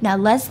noise. Now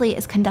Leslie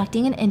is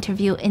conducting an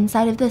interview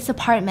inside of this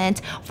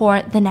apartment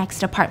for the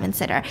next apartment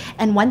sitter.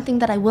 And one thing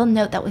that I will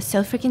note that was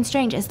so freaking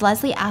strange is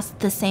Leslie asked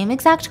the same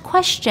exact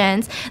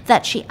questions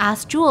that she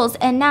asked Jules.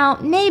 And now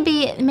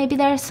maybe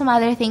there are some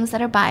other things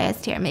that are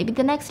biased here. Maybe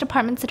the next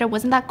apartment sitter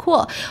wasn't that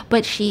cool,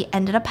 but she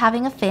ended up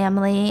having a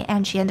family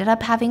and she ended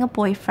up having a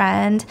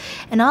boyfriend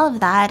and all of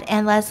that.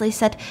 And Leslie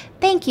said,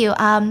 thank you.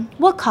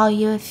 We'll call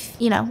you if,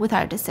 with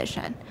our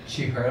decision.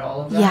 She heard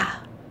all of that? Yeah.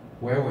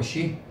 Where was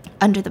she?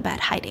 Under the bed,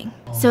 hiding.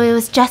 Oh. So it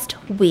was just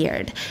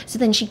weird. So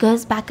then she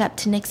goes back up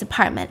to Nick's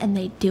apartment and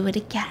they do it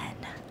again.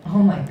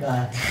 Oh my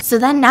god. So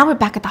then now we're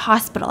back at the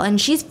hospital and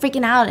she's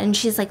freaking out and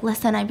she's like,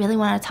 listen, I really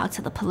want to talk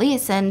to the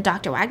police. And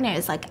Dr. Wagner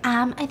is like,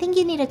 I think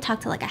you need to talk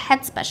to like a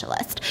head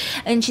specialist.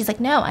 And she's like,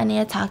 no, I need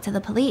to talk to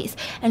the police.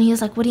 And he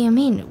was like, what do you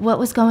mean? What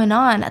was going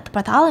on at the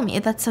Bartholomew?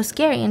 That's so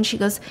scary. And she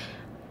goes,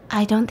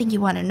 I don't think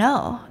you want to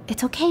know.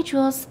 It's okay,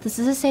 Jules. This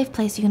is a safe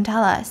place. You can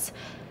tell us.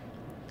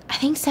 I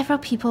think several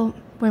people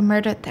were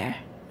murdered there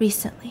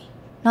recently.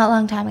 Not a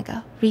long time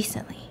ago.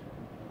 Recently.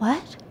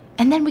 What?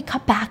 And then we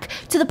cut back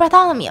to the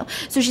Bartholomew.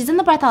 So she's in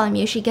the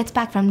Bartholomew. She gets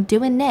back from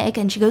doing Nick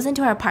and she goes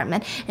into her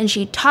apartment and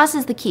she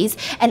tosses the keys.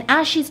 And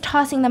as she's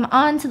tossing them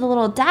onto the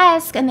little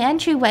desk in the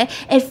entryway,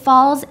 it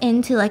falls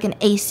into like an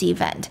AC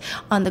vent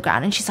on the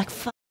ground. And she's like,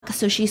 fuck.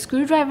 So she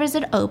screwdrivers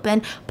it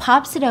open,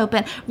 pops it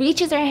open,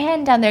 reaches her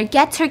hand down there,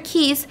 gets her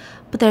keys.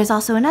 But there's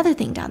also another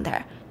thing down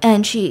there.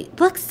 And she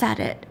looks at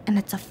it and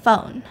it's a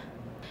phone.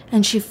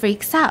 And she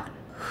freaks out.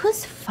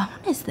 Whose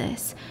phone is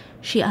this?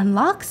 She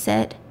unlocks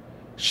it.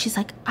 She's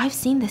like, I've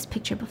seen this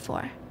picture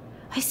before.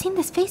 I've seen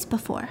this face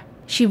before.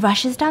 She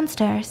rushes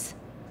downstairs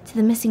to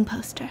the missing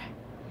poster.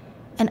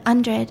 And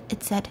under it,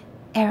 it said,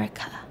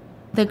 Erica,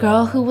 the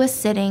girl who was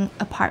sitting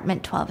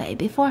apartment 12A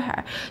before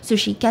her. So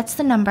she gets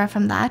the number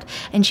from that,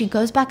 and she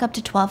goes back up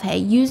to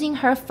 12A. Using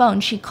her phone,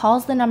 she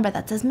calls the number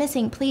that says,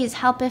 missing, please,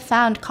 help if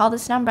found, call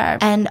this number.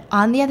 And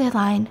on the other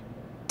line,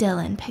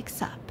 Dylan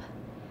picks up.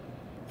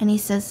 And he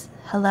says,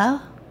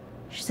 hello?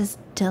 She says,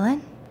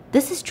 Dylan?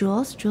 This is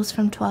Jules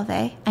from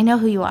 12A. I know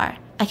who you are.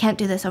 I can't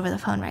do this over the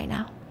phone right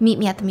now. Meet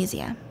me at the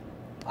museum.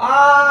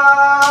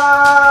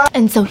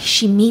 And so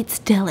she meets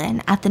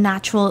Dylan at the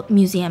Natural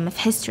Museum of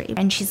History.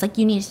 And she's like,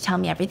 you need to tell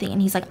me everything.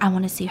 And he's like, I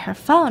want to see her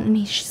phone.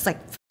 And she's like,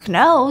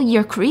 no,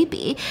 you're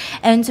creepy.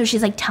 And so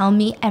she's like, tell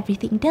me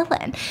everything,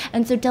 Dylan.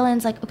 And so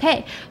Dylan's like,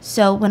 okay.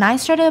 So when I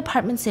started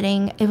apartment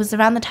sitting, it was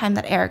around the time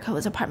that Erica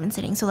was apartment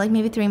sitting. So like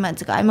maybe 3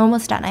 months ago. I'm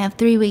almost done. I have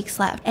 3 weeks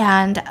left.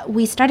 And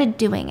we started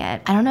doing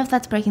it. I don't know if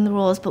that's breaking the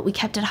rules, but we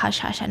kept it hush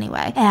hush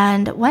anyway.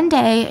 And one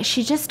day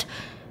she just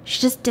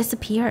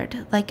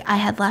disappeared. Like I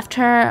had left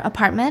her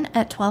apartment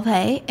at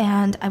 12A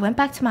and I went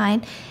back to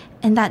mine.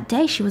 And that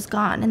day she was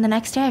gone. And the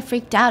next day I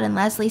freaked out and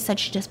Leslie said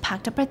she just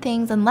packed up her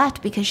things and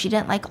left because she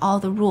didn't like all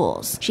the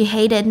rules. She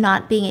hated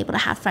not being able to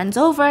have friends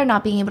over,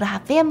 not being able to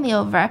have family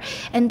over.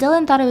 And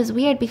Dylan thought it was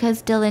weird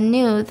because Dylan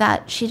knew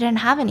that she didn't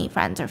have any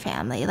friends or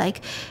family. Like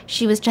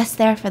she was just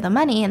there for the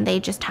money and they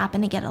just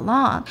happened to get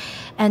along.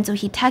 And so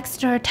he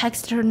texted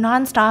her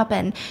nonstop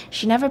and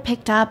she never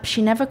picked up.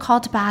 She never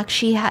called back.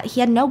 He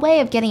had no way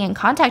of getting in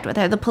contact with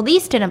her. The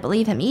police didn't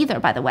believe him either,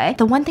 by the way.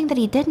 The one thing that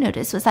he did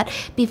notice was that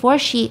before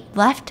she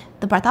left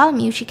the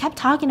Bartholomew, she kept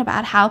talking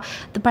about how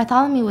the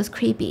Bartholomew was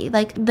creepy.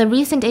 Like the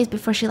recent days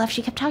before she left,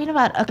 she kept talking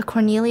about a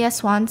Cornelia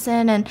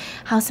Swanson and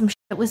how some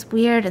shit was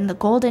weird and the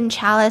golden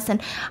chalice.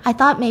 And I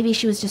thought maybe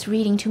she was just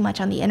reading too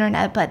much on the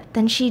internet, but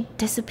then she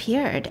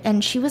disappeared.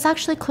 And she was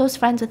actually close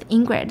friends with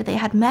Ingrid. They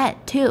had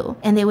met too.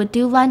 And they would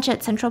do lunch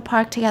at Central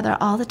Park together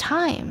all the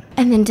time.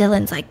 And then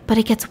Dylan's like, but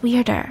it gets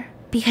weirder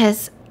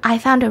because I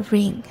found a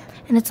ring.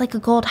 And it's like a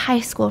gold high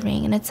school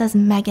ring and it says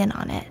Megan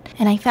on it.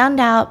 And I found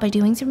out by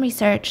doing some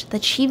research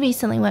that she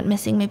recently went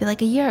missing maybe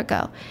like a year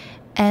ago.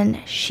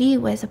 And she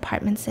was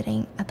apartment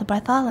sitting at the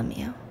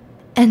Bartholomew.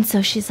 And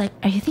so she's like,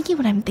 are you thinking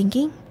what I'm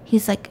thinking?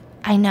 He's like,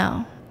 I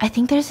know. I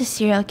think there's a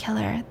serial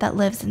killer that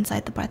lives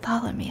inside the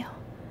Bartholomew.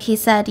 He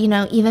said,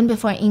 even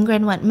before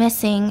Ingrid went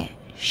missing,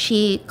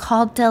 she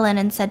called Dylan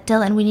and said,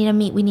 Dylan, we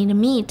need to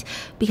meet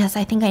because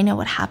I think I know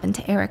what happened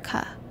to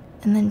Erica.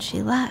 And then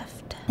she left.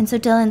 And so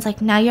Dylan's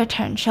like, now your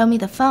turn, show me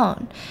the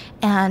phone.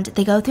 And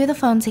they go through the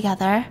phone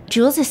together.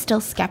 Jules is still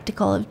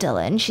skeptical of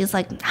Dylan. She's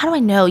like, how do I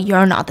know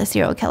you're not the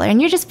serial killer?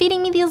 And you're just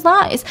feeding me these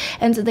lies.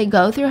 And so they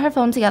go through her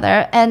phone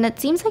together. And it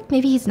seems like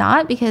maybe he's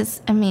not because,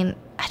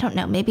 I don't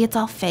know, maybe it's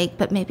all fake,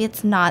 but maybe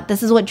it's not.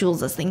 This is what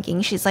Jules is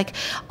thinking. She's like,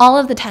 all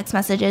of the text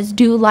messages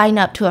do line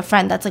up to a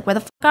friend that's like, where the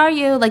fuck are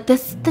you? Like the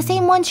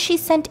same ones she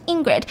sent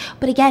Ingrid.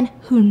 But again,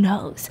 who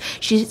knows?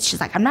 She's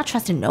like, I'm not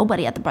trusting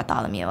nobody at the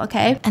Bartholomew,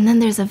 okay? And then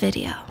there's a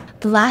video.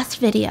 The last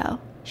video,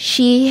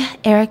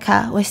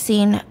 Erica, was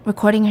seen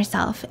recording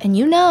herself. And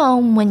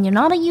when you're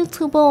not a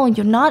YouTuber and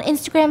you're not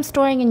Instagram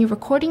storing and you're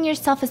recording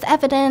yourself as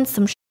evidence,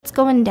 some shit's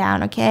going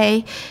down,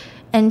 okay?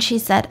 And she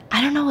said, I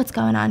don't know what's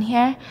going on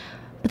here,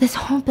 but this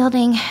whole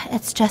building,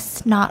 it's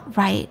just not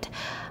right.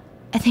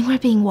 I think we're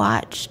being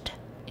watched.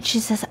 And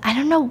she says, I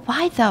don't know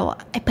why though,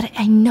 but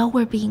I know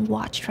we're being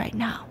watched right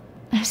now.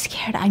 I'm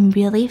scared. I'm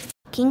really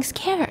fucking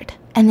scared.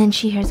 And then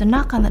she hears a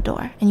knock on the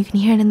door, and you can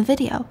hear it in the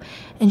video.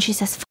 And she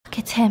says, fuck,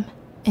 it's him.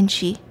 And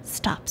she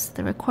stops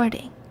the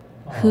recording.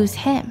 Who's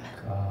him?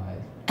 God.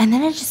 And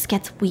then it just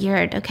gets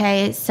weird,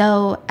 okay?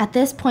 So at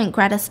this point,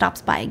 Greta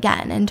stops by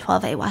again in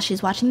 12A while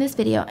she's watching this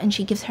video, and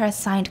she gives her a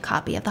signed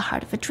copy of The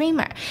Heart of a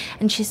Dreamer.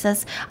 And she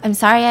says, I'm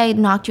sorry I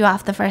knocked you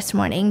off the first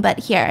morning, but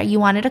here, you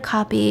wanted a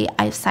copy,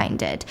 I've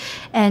signed it.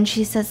 And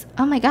she says,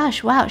 oh my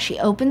gosh, wow. She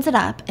opens it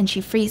up and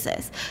she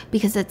freezes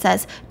because it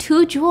says,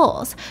 to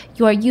Jules,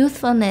 your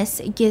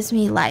youthfulness gives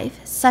me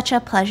life. Such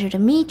a pleasure to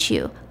meet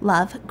you.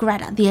 love,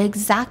 Greta. The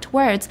exact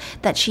words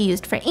that she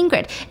used for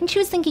Ingrid. And she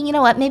was thinking, you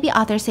know what, maybe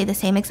authors say the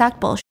same exact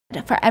bullshit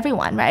for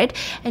everyone, right?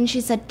 And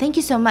she said, thank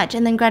you so much.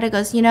 And then Greta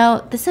goes, you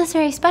know, this is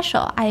very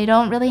special. I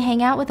don't really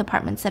hang out with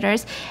apartment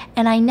sitters,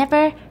 and I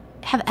never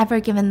have ever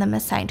given them a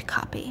signed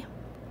copy.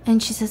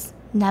 And she says,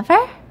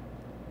 never?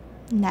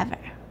 Never.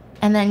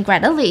 And then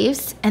Greta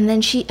leaves, and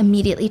then she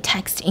immediately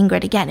texts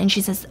Ingrid again, and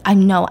she says, I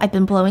know I've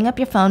been blowing up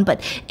your phone,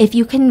 but if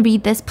you can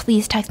read this,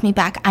 please text me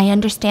back. I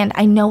understand.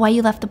 I know why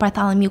you left the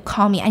Bartholomew.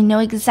 Call me. I know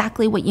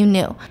exactly what you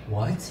knew.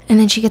 What? And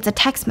then she gets a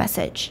text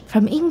message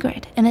from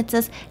Ingrid, and it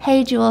says,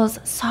 hey, Jules,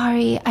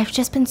 sorry, I've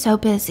just been so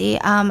busy.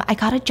 I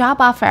got a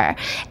job offer,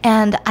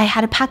 and I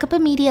had to pack up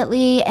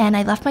immediately, and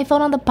I left my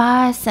phone on the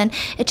bus, and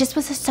it just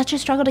was such a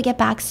struggle to get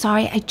back.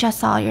 Sorry, I just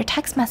saw your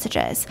text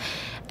messages.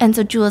 And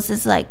so Jules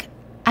is like,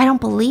 I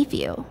don't believe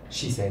you.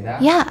 She said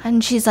that? Yeah,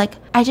 and she's like,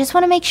 I just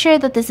want to make sure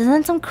that this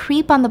isn't some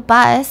creep on the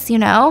bus, you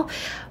know?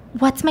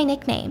 What's my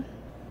nickname?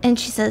 And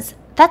she says,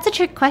 that's a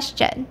trick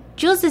question.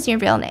 Jules is your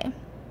real name.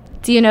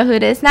 Do you know who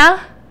it is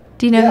now?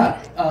 Do you know?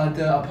 Yeah,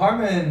 the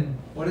apartment,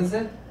 what is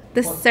it?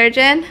 The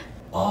surgeon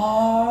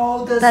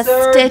Oh, the that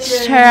surgeon.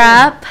 stitched her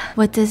up.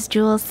 What does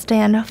Jules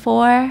stand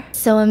for?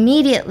 So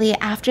immediately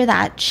after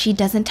that, she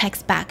doesn't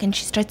text back and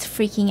she starts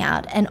freaking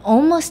out. And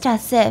almost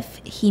as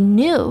if he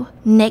knew,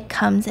 Nick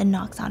comes and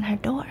knocks on her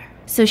door.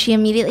 So she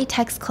immediately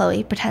texts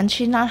Chloe, pretends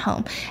she's not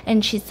home,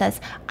 and she says,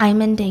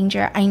 I'm in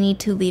danger. I need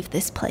to leave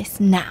this place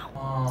now.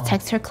 Oh.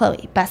 Text her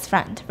Chloe, best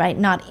friend, right?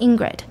 Not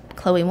Ingrid.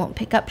 Chloe won't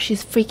pick up.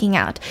 She's freaking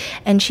out.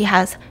 And she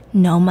has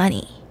no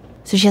money.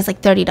 So she has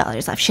like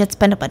 $30 left. She had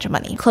spent a bunch of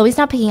money. Chloe's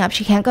not picking up.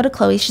 She can't go to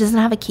Chloe's. She doesn't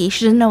have a key.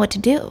 She doesn't know what to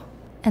do.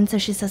 And so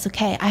she says,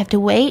 okay, I have to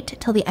wait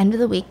till the end of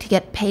the week to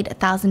get paid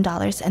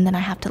 $1,000, and then I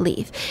have to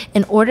leave.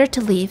 In order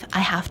to leave, I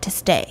have to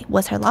stay,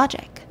 was her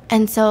logic.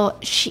 And so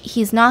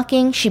he's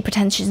knocking. She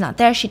pretends she's not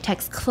there. She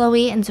texts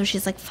Chloe. And so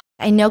she's like,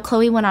 I know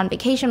Chloe went on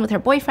vacation with her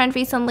boyfriend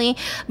recently.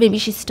 Maybe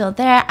she's still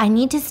there. I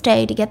need to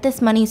stay to get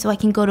this money so I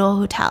can go to a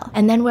hotel.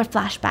 And then we're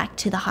flashed back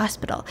to the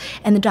hospital.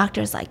 And the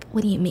doctor's like,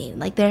 what do you mean?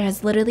 Like, there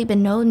has literally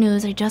been no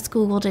news. I just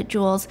Googled it,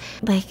 Jules.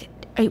 Like,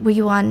 were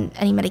you on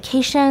any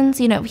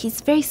medications? You know,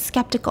 he's very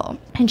skeptical.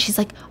 And she's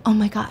like, oh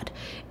my God,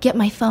 get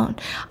my phone.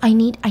 I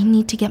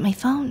need to get my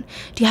phone.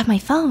 Do you have my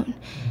phone?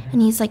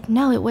 And he's like,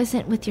 no, it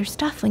wasn't with your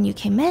stuff when you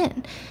came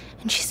in.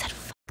 And she said,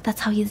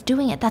 that's how he's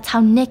doing it. That's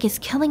how Nick is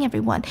killing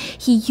everyone.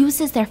 He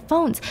uses their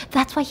phones.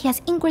 That's why he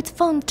has Ingrid's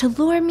phone to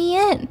lure me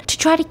in, to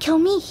try to kill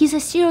me. He's a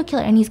serial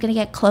killer, and he's going to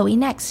get Chloe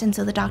next. And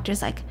so the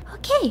doctor's like,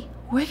 okay,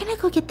 we're going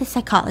to go get the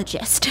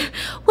psychologist.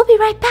 We'll be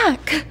right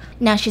back.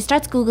 Now she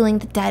starts Googling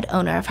the dead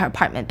owner of her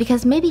apartment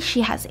because maybe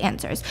she has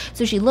answers.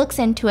 So she looks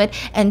into it,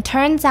 and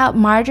turns out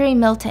Marjorie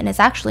Milton is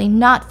actually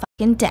not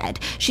fucking dead.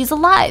 She's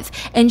alive,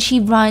 and she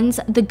runs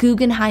the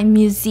Guggenheim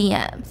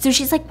Museum. So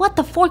she's like, what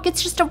the fork?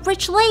 It's just a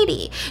rich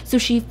lady. So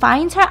she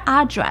finds her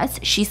address.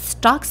 She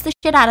stalks the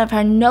shit out of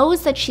her,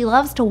 knows that she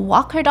loves to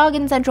walk her dog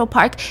in Central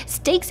Park,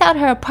 stakes out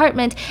her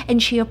apartment,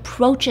 and she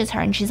approaches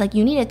her, and she's like,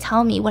 you need to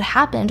tell me what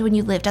happened when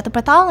you lived at the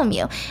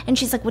Bartholomew. And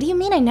she's like, what do you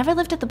mean? I never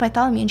lived at the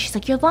Bartholomew. And she's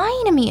like, you're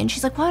lying to me. And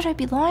she's like, why would I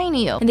be lying to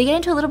you? And they get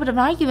into a little bit of an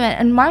argument,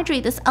 and Marjorie,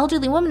 this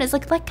elderly woman, is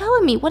like, let go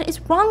of me. What is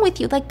wrong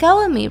with you? Let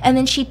go of me. And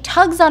then she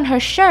tugs on her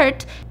shirt,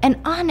 and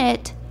on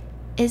it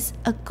is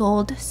a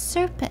gold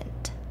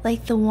serpent,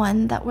 like the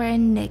one that were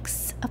in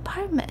Nick's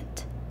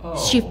apartment. Oh,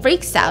 She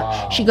freaks out.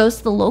 wow. She goes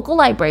to the local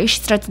library.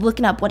 She starts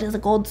looking up, what does a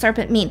gold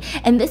serpent mean?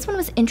 And this one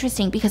was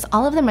interesting because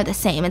all of them are the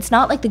same. It's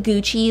not like the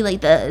Gucci,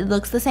 like it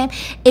looks the same.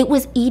 It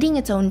was eating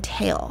its own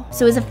tail.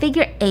 So it was a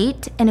figure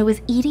 8, and it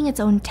was eating its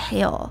own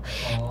tail.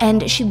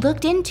 And she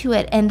looked into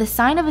it, and the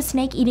sign of a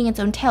snake eating its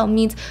own tail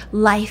means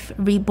life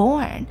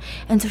reborn.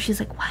 And so she's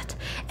like, what?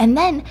 And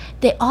then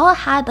they all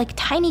had like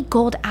tiny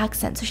gold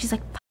accents. So she's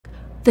like, fuck,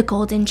 the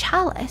golden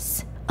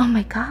chalice. Oh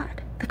my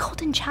God, the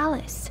golden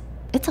chalice.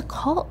 It's a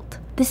cult.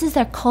 This is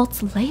their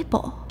cult's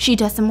label. She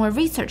does some more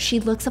research. She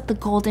looks up the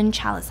golden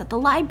chalice at the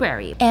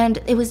library. And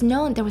it was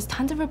known, there was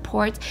tons of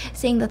reports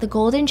saying that the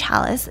golden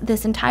chalice,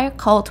 this entire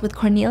cult with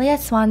Cornelia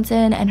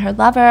Swanson and her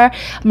lover,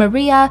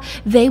 Maria,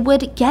 they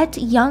would get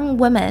young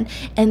women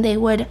and they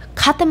would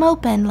cut them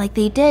open like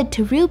they did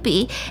to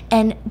Ruby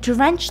and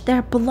drench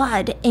their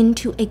blood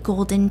into a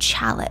golden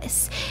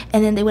chalice.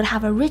 And then they would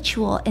have a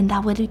ritual, and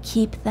that would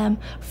keep them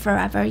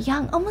forever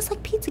young, almost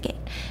like Pizzagate.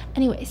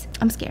 Anyways,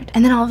 I'm scared.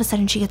 And then all of a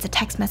sudden she gets a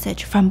text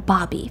message from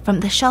Bobby from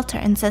the shelter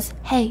and says,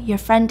 hey, your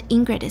friend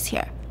Ingrid is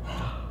here.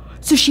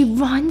 So she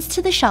runs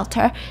to the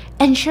shelter,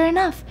 and sure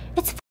enough,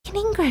 it's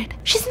fucking Ingrid.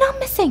 She's not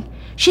missing.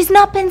 She's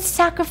not been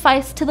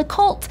sacrificed to the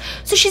cult.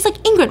 So she's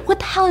like, Ingrid, what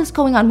the hell is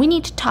going on? We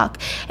need to talk.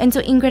 And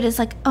so Ingrid is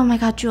like, oh my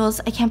God,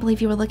 Jules, I can't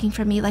believe you were looking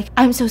for me. Like,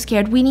 I'm so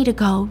scared. We need to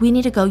go. We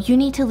need to go. You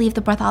need to leave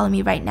the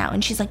Bartholomew right now.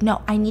 And she's like,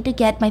 no, I need to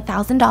get my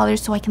 $1,000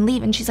 so I can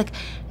leave. And she's like,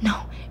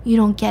 no, you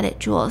don't get it,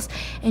 Jules.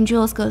 And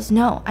Jules goes,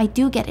 no, I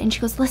do get it. And she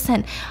goes,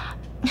 listen,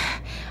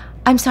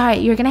 I'm sorry,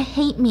 you're gonna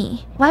hate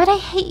me. Why would I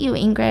hate you,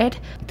 Ingrid?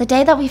 The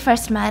day that we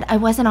first met, I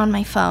wasn't on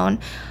my phone.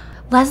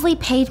 Leslie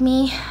paid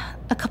me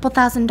a couple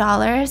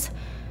 $1,000s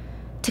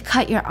to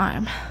cut your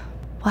arm.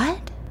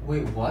 What?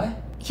 Wait, what?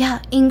 Yeah,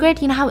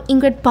 Ingrid, you know how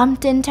Ingrid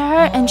bumped into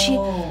her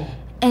Oh.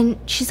 and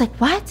she's like,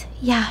 what?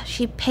 Yeah,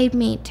 she paid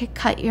me to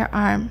cut your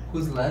arm.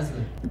 Who's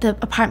Leslie? The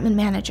apartment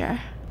manager.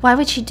 Why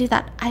would she do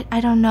that?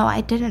 I don't know. I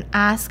didn't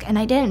ask, and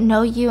I didn't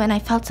know you, and I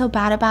felt so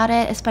bad about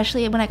it,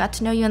 especially when I got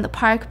to know you in the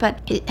park,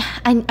 but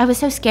I was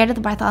so scared of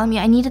the Bartholomew.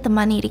 I needed the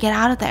money to get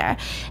out of there.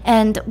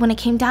 And when it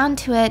came down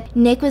to it,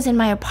 Nick was in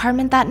my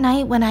apartment that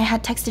night when I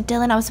had texted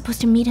Dylan. I was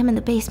supposed to meet him in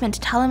the basement to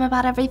tell him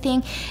about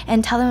everything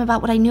and tell him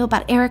about what I knew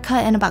about Erica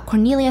and about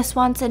Cornelia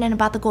Swanson and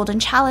about the Golden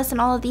Chalice and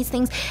all of these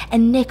things.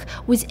 And Nick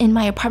was in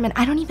my apartment.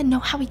 I don't even know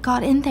how he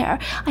got in there.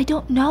 I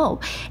don't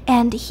know.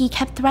 And he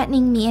kept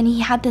threatening me, and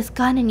he had this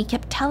gun, and he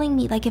kept telling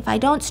me, like, if I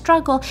don't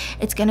struggle,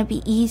 it's gonna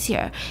be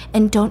easier,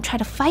 and don't try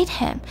to fight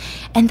him.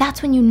 And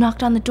that's when you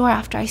knocked on the door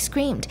after I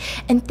screamed.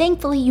 And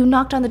thankfully you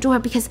knocked on the door,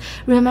 because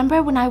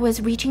remember when I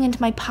was reaching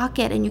into my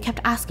pocket and you kept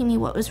asking me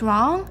what was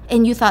wrong?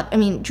 And you thought,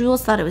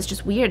 Jules thought it was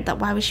just weird that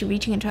why was she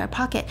reaching into her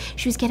pocket?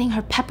 She was getting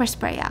her pepper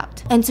spray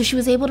out. And so she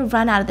was able to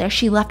run out of there.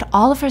 She left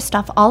all of her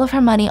stuff, all of her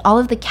money, all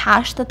of the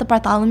cash that the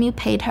Bartholomew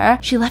paid her.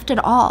 She left it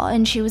all,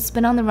 and she was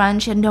been on the run.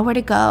 She had nowhere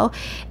to go,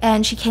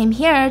 and she came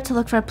here to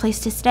look for a place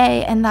to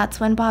stay. And that's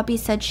when Bobby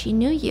said she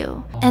knew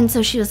you. And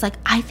so she was like,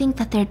 I think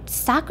that they're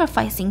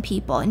sacrificing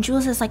people. And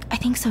Jules is like, I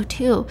think so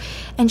too.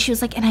 And she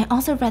was like, and I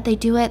also read they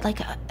do it like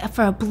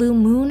for a blue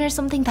moon or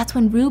something. That's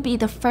when Ruby,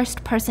 the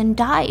first person,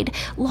 died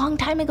long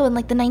time ago in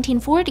like the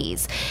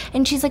 1940s.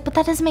 And she's like, but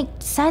that doesn't make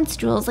sense,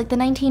 Jules. Like the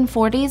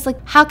 1940s,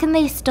 like how can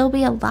they still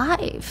be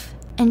alive?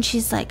 And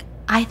she's like,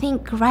 I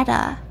think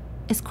Greta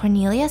is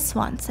Cornelia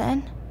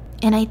Swanson.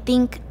 And I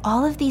think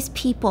all of these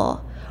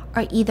people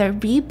are either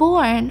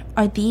reborn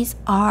or these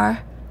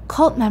are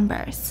cult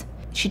members.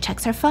 She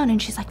checks her phone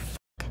and she's like,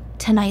 fuck,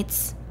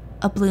 tonight's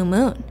a blue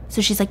moon.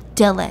 So she's like,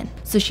 Dylan.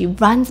 So she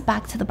runs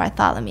back to the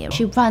Bartholomew.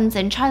 She runs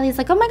and Charlie's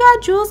like, oh my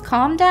God, Jules,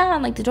 calm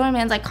down. Like the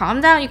doorman's like, calm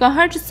down, you're gonna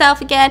hurt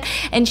yourself again.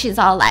 And she's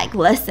all like,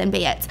 listen,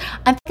 bitch,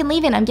 I'm fucking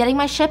leaving. I'm getting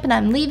my ship and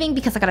I'm leaving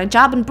because I got a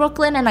job in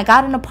Brooklyn and I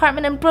got an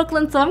apartment in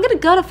Brooklyn. So I'm gonna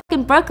go to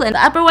fucking Brooklyn.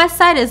 The Upper West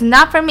Side is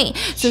not for me.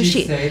 So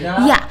she say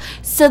that? Yeah.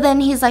 So then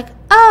he's like,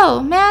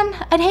 oh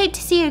man, I'd hate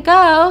to see you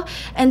go.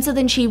 And so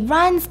then she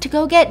runs to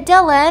go get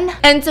Dylan.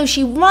 And so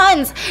she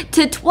runs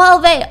to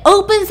 12A,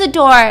 opens the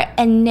door,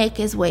 and Nick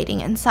is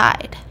waiting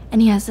inside.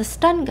 And he has a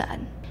stun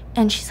gun.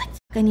 And she's like,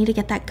 I need to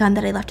get that gun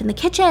that I left in the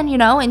kitchen, you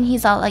know? And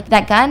he's all like,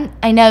 that gun?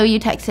 I know you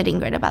texted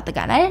Ingrid about the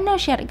gun. I didn't know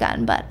she had a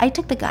gun, but I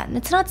took the gun.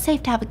 It's not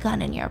safe to have a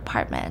gun in your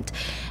apartment.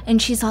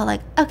 And she's all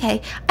like,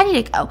 okay, I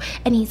need to go.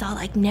 And he's all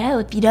like, no,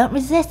 if you don't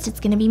resist, it's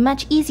gonna be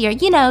much easier.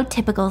 You know,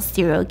 typical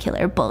serial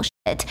killer bullshit.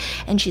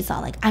 And she's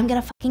all like, I'm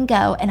gonna fucking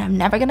go and I'm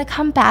never gonna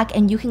come back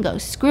and you can go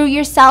screw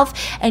yourself.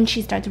 And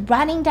she starts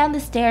running down the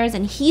stairs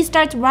and he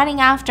starts running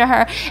after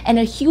her and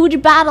a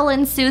huge battle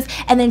ensues.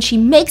 And then she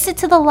makes it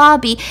to the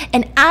lobby,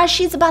 and as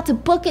she's about to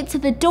book it to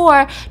the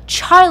door,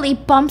 Charlie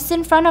bumps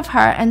in front of her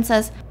and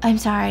says, I'm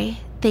sorry,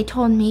 they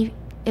told me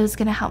it was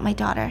gonna help my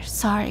daughter.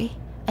 Sorry,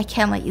 I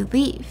can't let you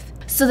leave.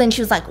 So then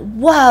she was like,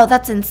 whoa,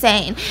 that's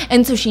insane.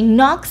 And so she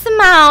knocks him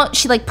out.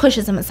 She like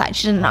pushes him aside.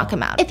 She didn't knock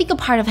him out. I think a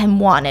part of him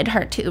wanted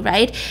her to,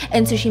 right?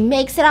 And so she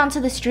makes it onto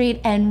the street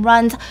and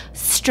runs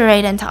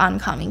straight into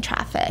oncoming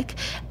traffic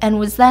and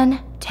was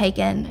then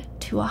taken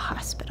to a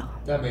hospital.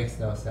 That makes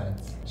no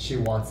sense. She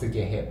wants to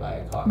get hit by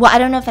a car. Well, I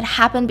don't know if it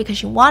happened because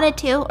she wanted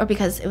to or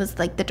because it was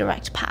like the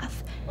direct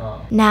path.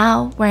 Oh.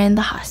 Now we're in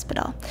the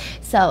hospital.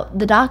 So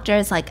the doctor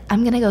is like,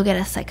 I'm gonna go get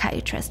a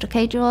psychiatrist,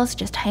 okay, Jules?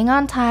 Just hang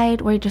on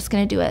tight. We're just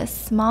gonna do a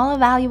small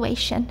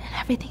evaluation and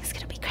everything's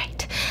gonna be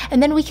great.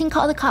 And then we can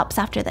call the cops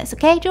after this,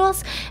 okay,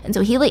 Jules? And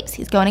so he leaves.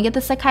 He's going to get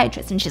the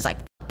psychiatrist. And she's like,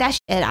 that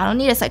shit, I don't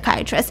need a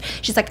psychiatrist.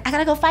 She's like, I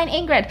gotta go find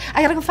Ingrid.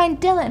 I gotta go find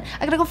Dylan.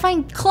 I gotta go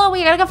find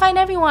Chloe. I gotta go find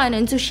everyone.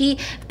 And so she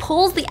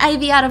pulls the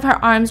IV out of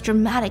her arms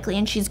dramatically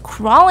and she's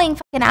crawling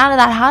fucking out of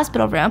that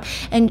hospital room.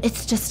 And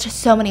it's just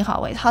so many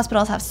hallways.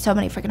 Hospitals have so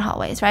many freaking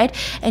hallways, right?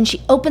 And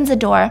she opens a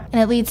door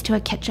and it leads to a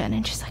kitchen.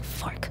 And she's like,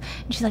 fork.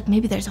 And she's like,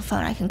 maybe there's a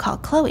phone I can call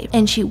Chloe.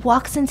 And she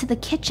walks into the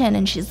kitchen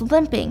and she's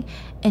limping.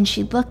 And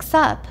she looks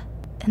up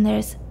and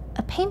there's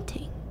a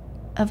painting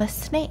of a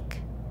snake.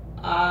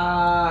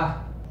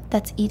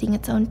 That's eating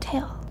its own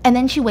tail. And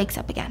then she wakes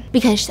up again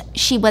because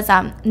she was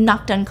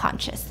knocked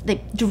unconscious.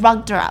 They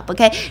drugged her up,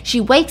 okay? She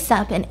wakes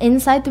up and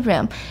inside the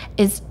room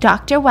is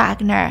Dr.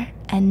 Wagner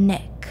and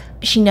Nick.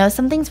 She knows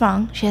something's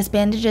wrong. She has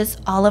bandages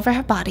all over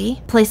her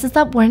body, places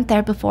that weren't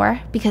there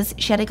before because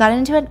she had gotten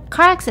into a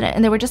car accident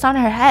and they were just on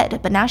her head.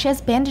 But now she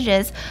has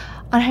bandages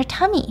on her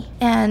tummy.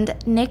 And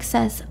Nick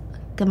says,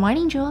 good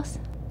morning, Jules.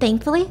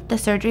 Thankfully, the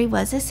surgery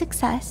was a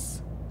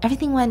success.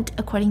 Everything went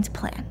according to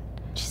plan.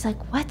 She's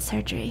like, what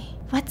surgery?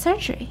 What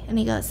surgery? And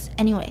he goes,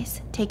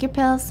 anyways, take your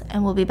pills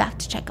and we'll be back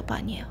to check up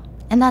on you.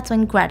 And that's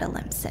when Greta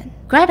limps in.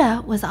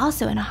 Greta was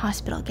also in a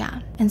hospital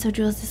gown. And so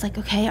Jules is like,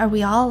 okay, are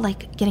we all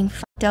like getting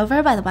fucked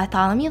over by the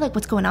Bartholomew? Like,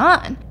 what's going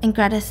on? And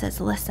Greta says,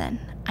 listen,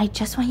 I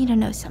just want you to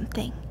know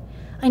something.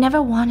 I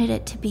never wanted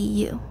it to be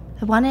you.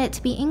 I wanted it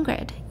to be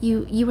Ingrid.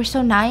 You were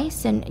so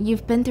nice and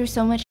you've been through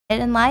so much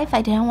in life.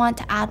 I didn't want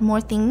to add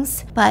more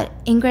things, but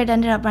Ingrid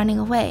ended up running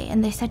away,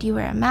 and they said you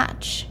were a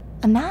match.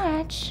 A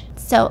match?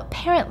 So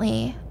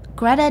apparently,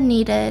 Greta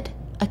needed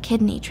a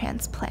kidney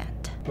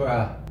transplant.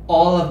 Bruh,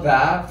 all of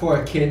that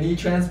for a kidney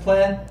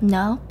transplant?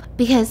 Nope,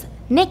 because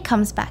Nick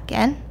comes back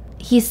in.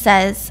 He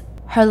says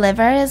her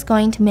liver is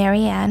going to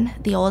Marianne,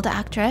 the old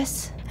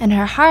actress, and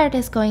her heart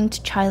is going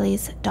to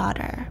Charlie's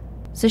daughter.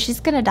 So she's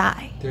gonna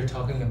die. They're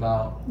talking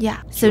about...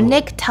 Yeah. So Jules.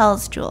 Nick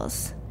tells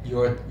Jules.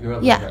 Your liver.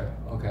 Yeah.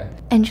 Okay.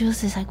 And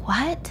Jules is like,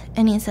 what?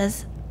 And he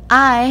says,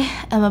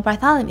 I am a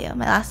Bartholomew.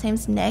 My last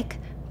name's Nick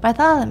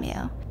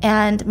Bartholomew.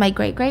 And my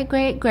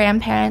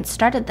great-great-great-grandparents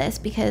started this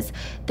because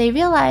they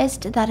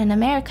realized that in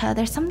America,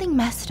 there's something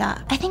messed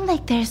up. I think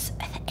like there's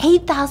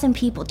 8,000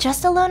 people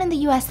just alone in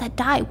the US that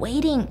die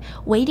waiting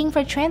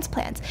for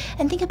transplants.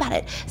 And think about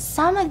it.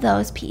 Some of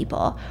those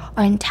people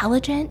are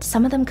intelligent.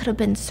 Some of them could have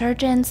been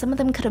surgeons. Some of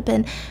them could have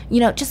been,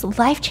 just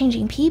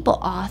life-changing people,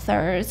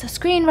 authors,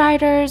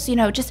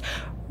 screenwriters, just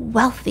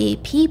wealthy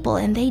people,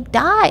 and they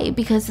die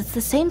because it's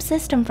the same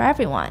system for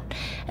everyone.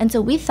 And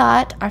so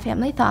our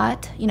family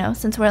thought,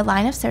 since we're a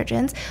line of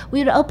surgeons, we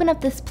would open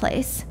up this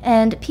place,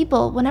 and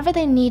people, whenever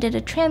they needed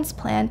a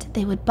transplant,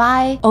 they would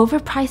buy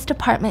overpriced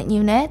apartment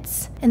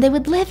units, and they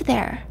would live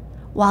there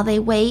while they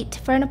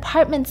wait for an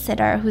apartment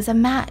sitter who's a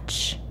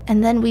match.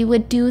 And then we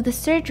would do the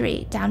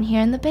surgery down here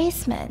in the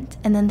basement,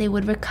 and then they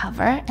would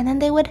recover, and then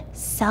they would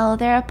sell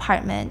their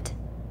apartment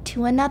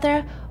to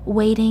another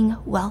waiting,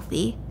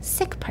 wealthy,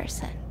 sick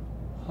person.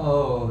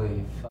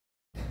 Holy fuck.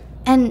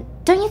 And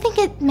don't you think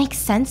it makes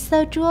sense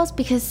though, Jules?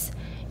 Because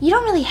you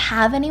don't really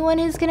have anyone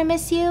who's gonna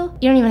miss you.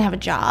 You don't even have a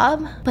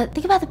job. But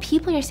think about the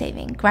people you're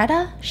saving.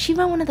 Greta, she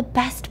wrote one of the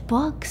best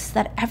books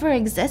that ever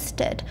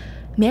existed.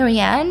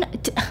 Marianne,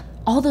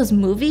 all those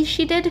movies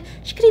she did,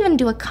 she could even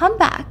do a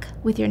comeback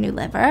with your new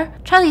liver.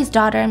 Charlie's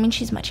daughter,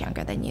 she's much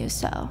younger than you,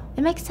 so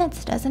it makes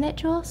sense, doesn't it,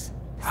 Jules?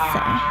 So,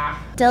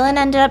 Dylan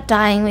ended up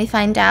dying, we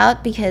find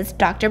out, because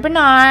Dr.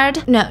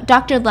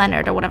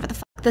 Leonard, or whatever the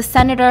fuck, the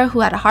senator who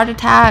had a heart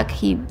attack,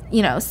 he,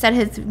 set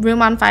his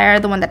room on fire,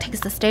 the one that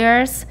takes the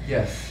stairs.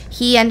 Yes.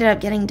 He ended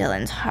up getting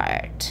Dylan's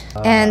heart.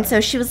 And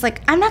so she was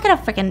like, I'm not gonna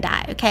freaking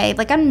die, okay?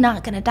 Like, I'm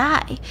not gonna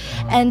die.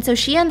 And so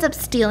she ends up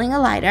stealing a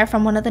lighter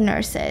from one of the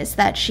nurses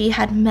that she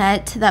had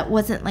met that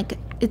wasn't like,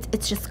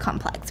 it's just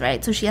complex,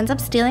 right? So she ends up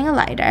stealing a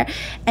lighter,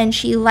 and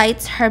she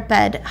lights her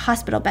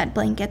hospital bed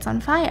blankets on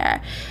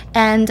fire.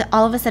 And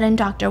all of a sudden,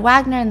 Dr.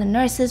 Wagner and the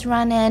nurses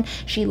run in.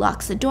 She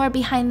locks the door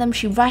behind them.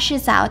 She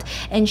rushes out,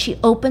 and she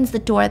opens the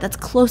door that's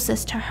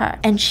closest to her.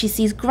 And she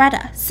sees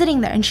Greta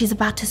sitting there, and she's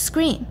about to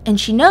scream. And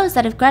she knows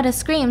that if Greta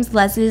screams,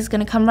 Leslie's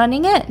gonna come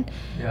running in.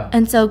 Yeah.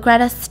 And so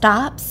Greta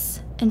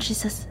stops, and she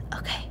says,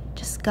 okay,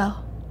 just go.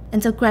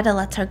 And so Greta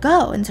lets her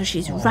go. And so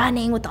she's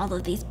running with all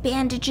of these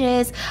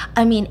bandages.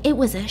 It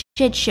was a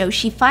shit show.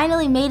 She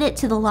finally made it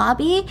to the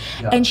lobby,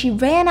 and she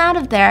ran out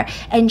of there,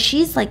 and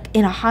she's like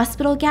in a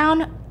hospital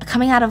gown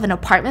coming out of an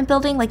apartment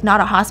building, like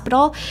not a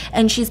hospital,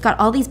 and she's got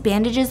all these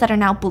bandages that are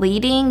now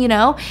bleeding,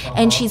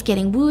 and she's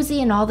getting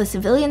woozy, and all the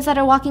civilians that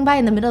are walking by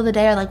in the middle of the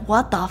day are like,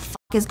 what the fuck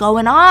is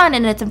going on?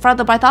 And it's in front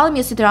of the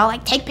Bartholomew, so they're all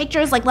like, take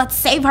pictures, like, let's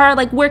save her,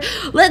 like,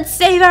 let's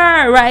save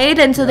her, right?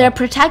 And so they're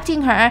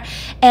protecting her,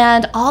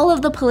 and all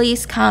of the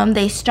police come.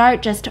 They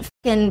start just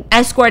fucking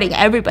escorting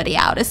everybody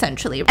out,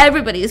 essentially.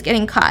 Everybody's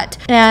getting caught.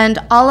 And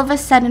all of a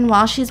sudden,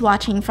 while she's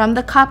watching from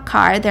the cop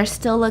car, they're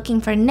still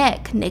looking for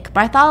Nick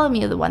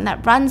Bartholomew, the one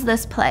that runs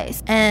this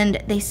place.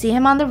 And they see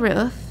him on the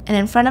roof, and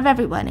in front of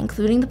everyone,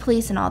 including the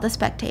police and all the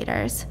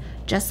spectators,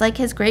 just like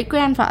his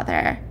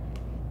great-grandfather,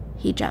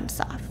 he jumps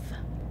off,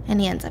 and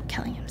he ends up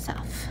killing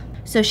himself.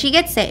 So she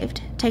gets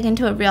saved, taken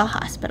to a real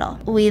hospital.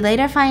 We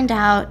later find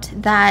out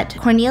that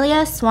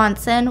Cornelia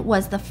Swanson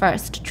was the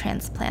first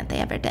transplant they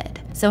ever did.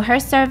 So her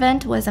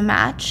servant was a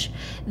match.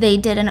 They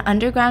did an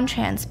underground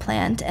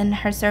transplant, and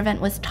her servant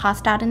was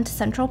tossed out into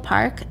Central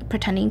Park,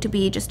 pretending to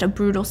be just a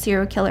brutal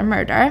serial killer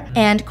murder.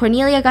 And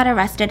Cornelia got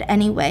arrested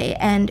anyway,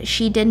 and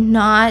she did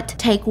not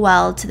take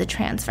well to the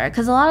transfer.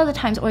 Because a lot of the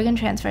times, organ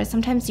transfers,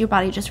 sometimes your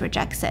body just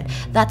rejects it.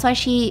 That's why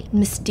she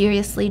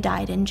mysteriously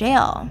died in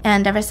jail.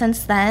 And ever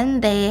since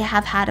then, they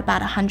have had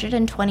about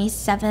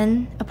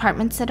 127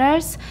 apartment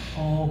sitters.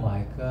 Oh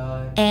my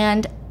god.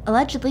 And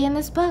allegedly in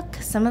this book,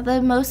 some of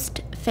the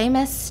most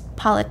famous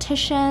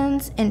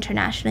politicians,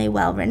 internationally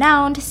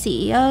well-renowned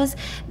CEOs,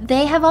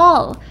 they have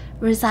all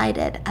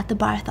resided at the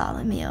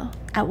Bartholomew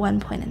at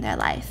one point in their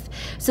life.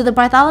 So the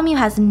Bartholomew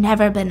has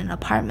never been an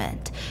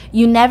apartment.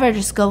 You never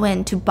just go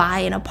in to buy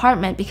an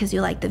apartment because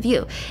you like the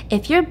view.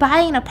 If you're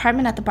buying an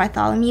apartment at the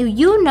Bartholomew,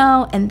 you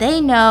know and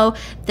they know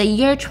that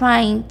you're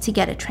trying to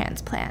get a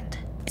transplant.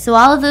 So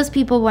all of those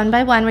people, one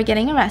by one, were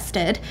getting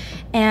arrested,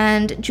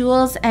 and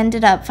Jules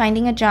ended up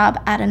finding a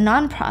job at a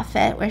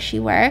nonprofit where she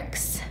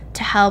works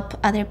to help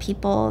other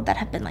people that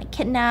have been like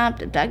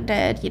kidnapped,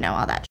 abducted,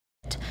 all that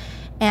shit.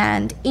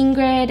 And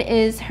Ingrid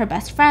is her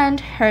best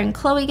friend. Her and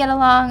Chloe get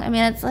along.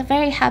 It's a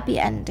very happy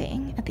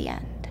ending at the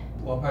end.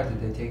 What part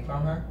did they take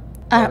from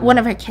her? One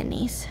of her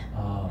kidneys.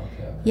 Oh,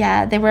 okay.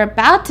 Yeah, they were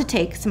about to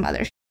take some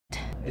other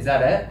shit, Is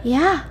that it?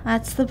 Yeah,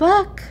 that's the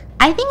book.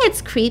 I think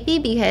it's creepy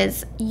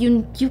because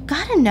you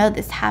gotta know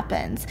this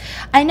happens.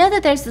 I know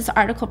that there's this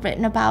article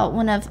written about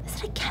is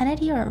it a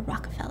Kennedy or a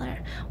Rockefeller?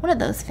 One of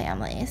those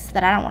families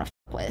that I don't want to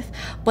fuck with.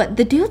 But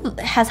the dude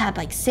has had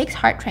like 6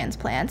 heart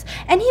transplants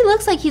and he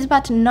looks like he's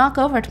about to knock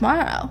over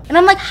tomorrow. And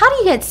I'm like, how do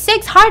you get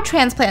 6 heart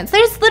transplants?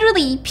 There's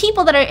literally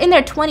people that are in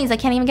their 20s that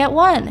can't even get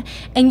one.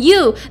 And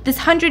you, this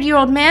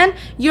 100-year-old man,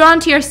 you're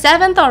on to your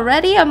 7th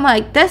already? I'm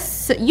like,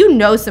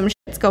 some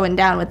shit's going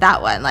down with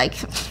that one. Like,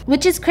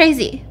 which is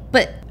crazy.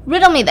 But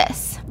riddle me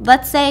this.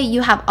 Let's say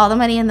you have all the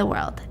money in the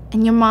world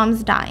and your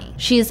mom's dying.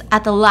 She's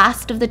at the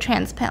last of the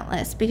transplant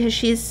list because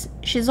she's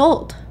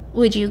old.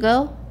 Would you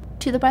go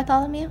to the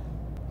Bartholomew?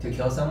 To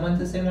kill someone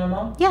to save my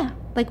mom? Yeah.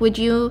 Like, would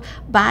you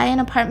buy an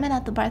apartment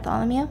at the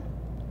Bartholomew?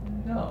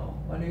 No.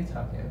 What are you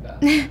talking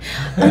about?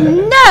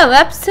 No,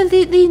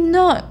 absolutely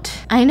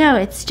not. I know,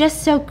 it's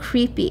just so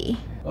creepy.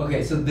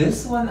 Okay, so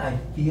this one, I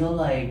feel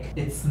like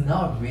it's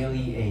not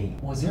really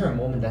was there a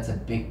moment that's a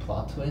big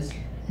plot twist?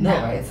 No,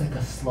 right? It's like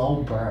a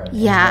slow burn.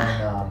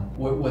 Yeah. And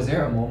then, was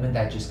there a moment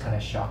that just kind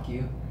of shocked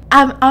you?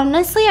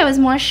 Honestly, I was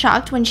more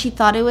shocked when she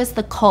thought it was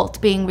the cult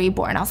being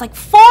reborn. I was like,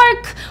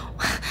 fuck!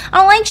 I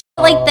don't like shit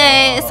like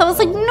this. I was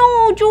like,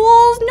 no,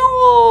 Jules,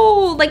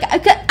 no! Like, I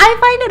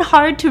find it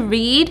hard to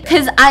read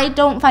because I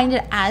don't find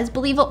it as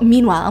believable.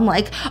 Meanwhile, I'm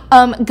like,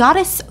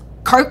 Goddess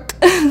Kirk.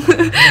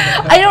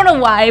 I don't know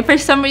why. For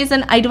some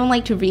reason, I don't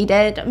like to read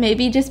it.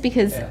 Maybe just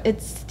because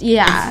it's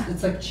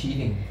like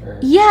cheating.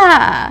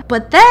 Yeah.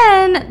 But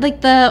then,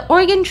 like, the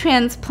organ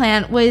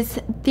transplant was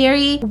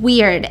very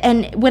weird.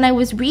 And when I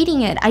was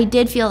reading it, I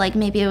did feel like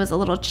maybe it was a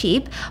little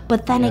cheap.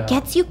 But then it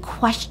gets you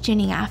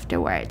questioning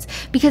afterwards.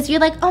 Because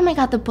you're like, oh my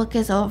god, the book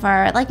is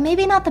over. Like,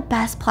 maybe not the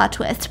best plot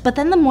twist. But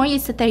then the more you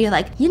sit there, you're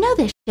like, you know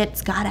this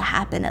shit's gotta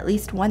happen at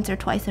least once or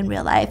twice in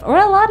real life. Or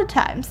a lot of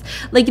times.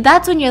 Like,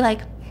 that's when you're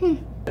like,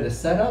 The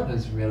setup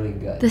is really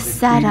good. The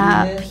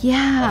setup,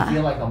 yeah. I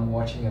feel like I'm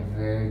watching a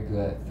very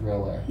good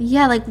thriller.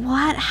 Yeah, like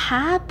what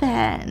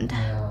happened?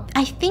 Yeah.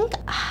 I think,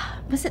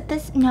 was it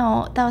this?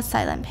 No, that was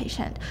Silent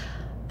Patient.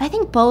 I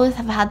think both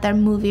have had their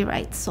movie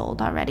rights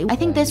sold already. I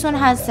think this one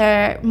has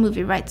their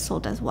movie rights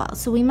sold as well.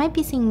 So we might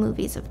be seeing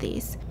movies of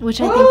these,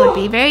 which I think would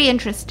be very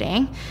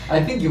interesting.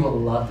 I think you will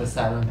love the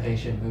Silent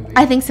Patient movie.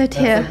 I think so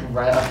too. That's like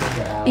right up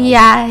in your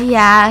alley.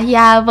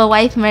 Yeah. Of a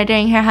wife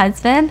murdering her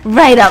husband.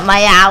 Right up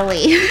my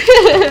alley.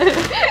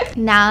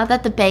 Now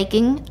that the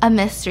baking a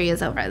mystery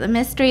is over. The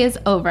mystery is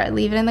over.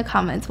 Leave it in the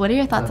comments. What are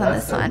your thoughts on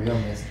this one? That's a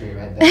real mystery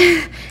right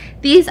there.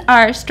 These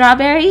are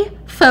strawberry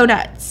faux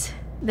nuts.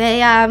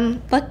 They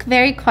look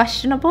very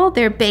questionable.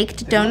 They're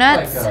baked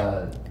donuts.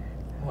 Look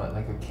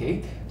like a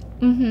cake?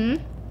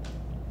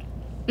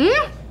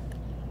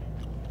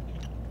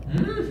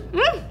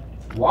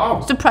 Wow.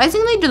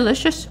 Surprisingly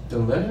delicious.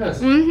 Delicious.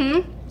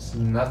 It's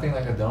nothing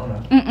like a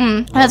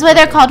donut. That's why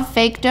they're called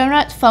fake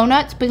donuts, faux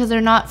nuts, because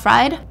they're not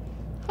fried.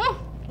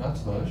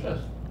 That's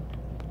delicious.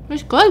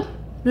 It's good.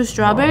 The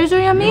strawberries are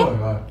yummy. Really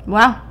good.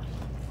 Wow.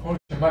 Oh,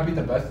 it might be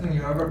the best thing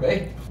you ever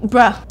baked.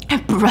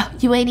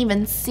 Bruh, you ain't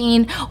even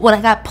seen what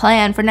I got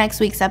planned for next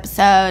week's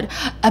episode.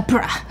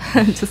 Bruh.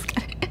 I'm just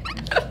kidding.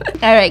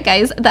 Alright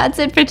guys, that's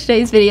it for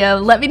today's video.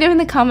 Let me know in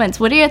the comments,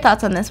 what are your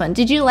thoughts on this one?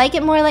 Did you like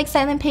it more like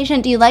Silent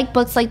Patient? Do you like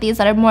books like these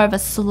that are more of a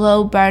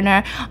slow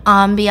burner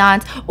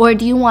ambiance? Or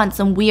do you want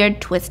some weird,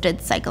 twisted,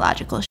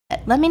 psychological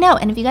shit? Let me know.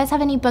 And if you guys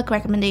have any book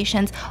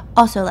recommendations,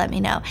 also let me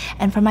know.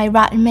 And for my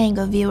Rotten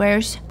Mango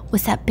viewers,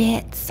 what's up,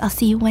 bits? I'll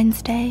see you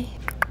Wednesday.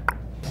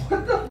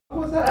 What the fuck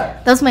was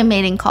that? That was my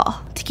mating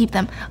call to keep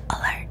them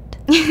alert.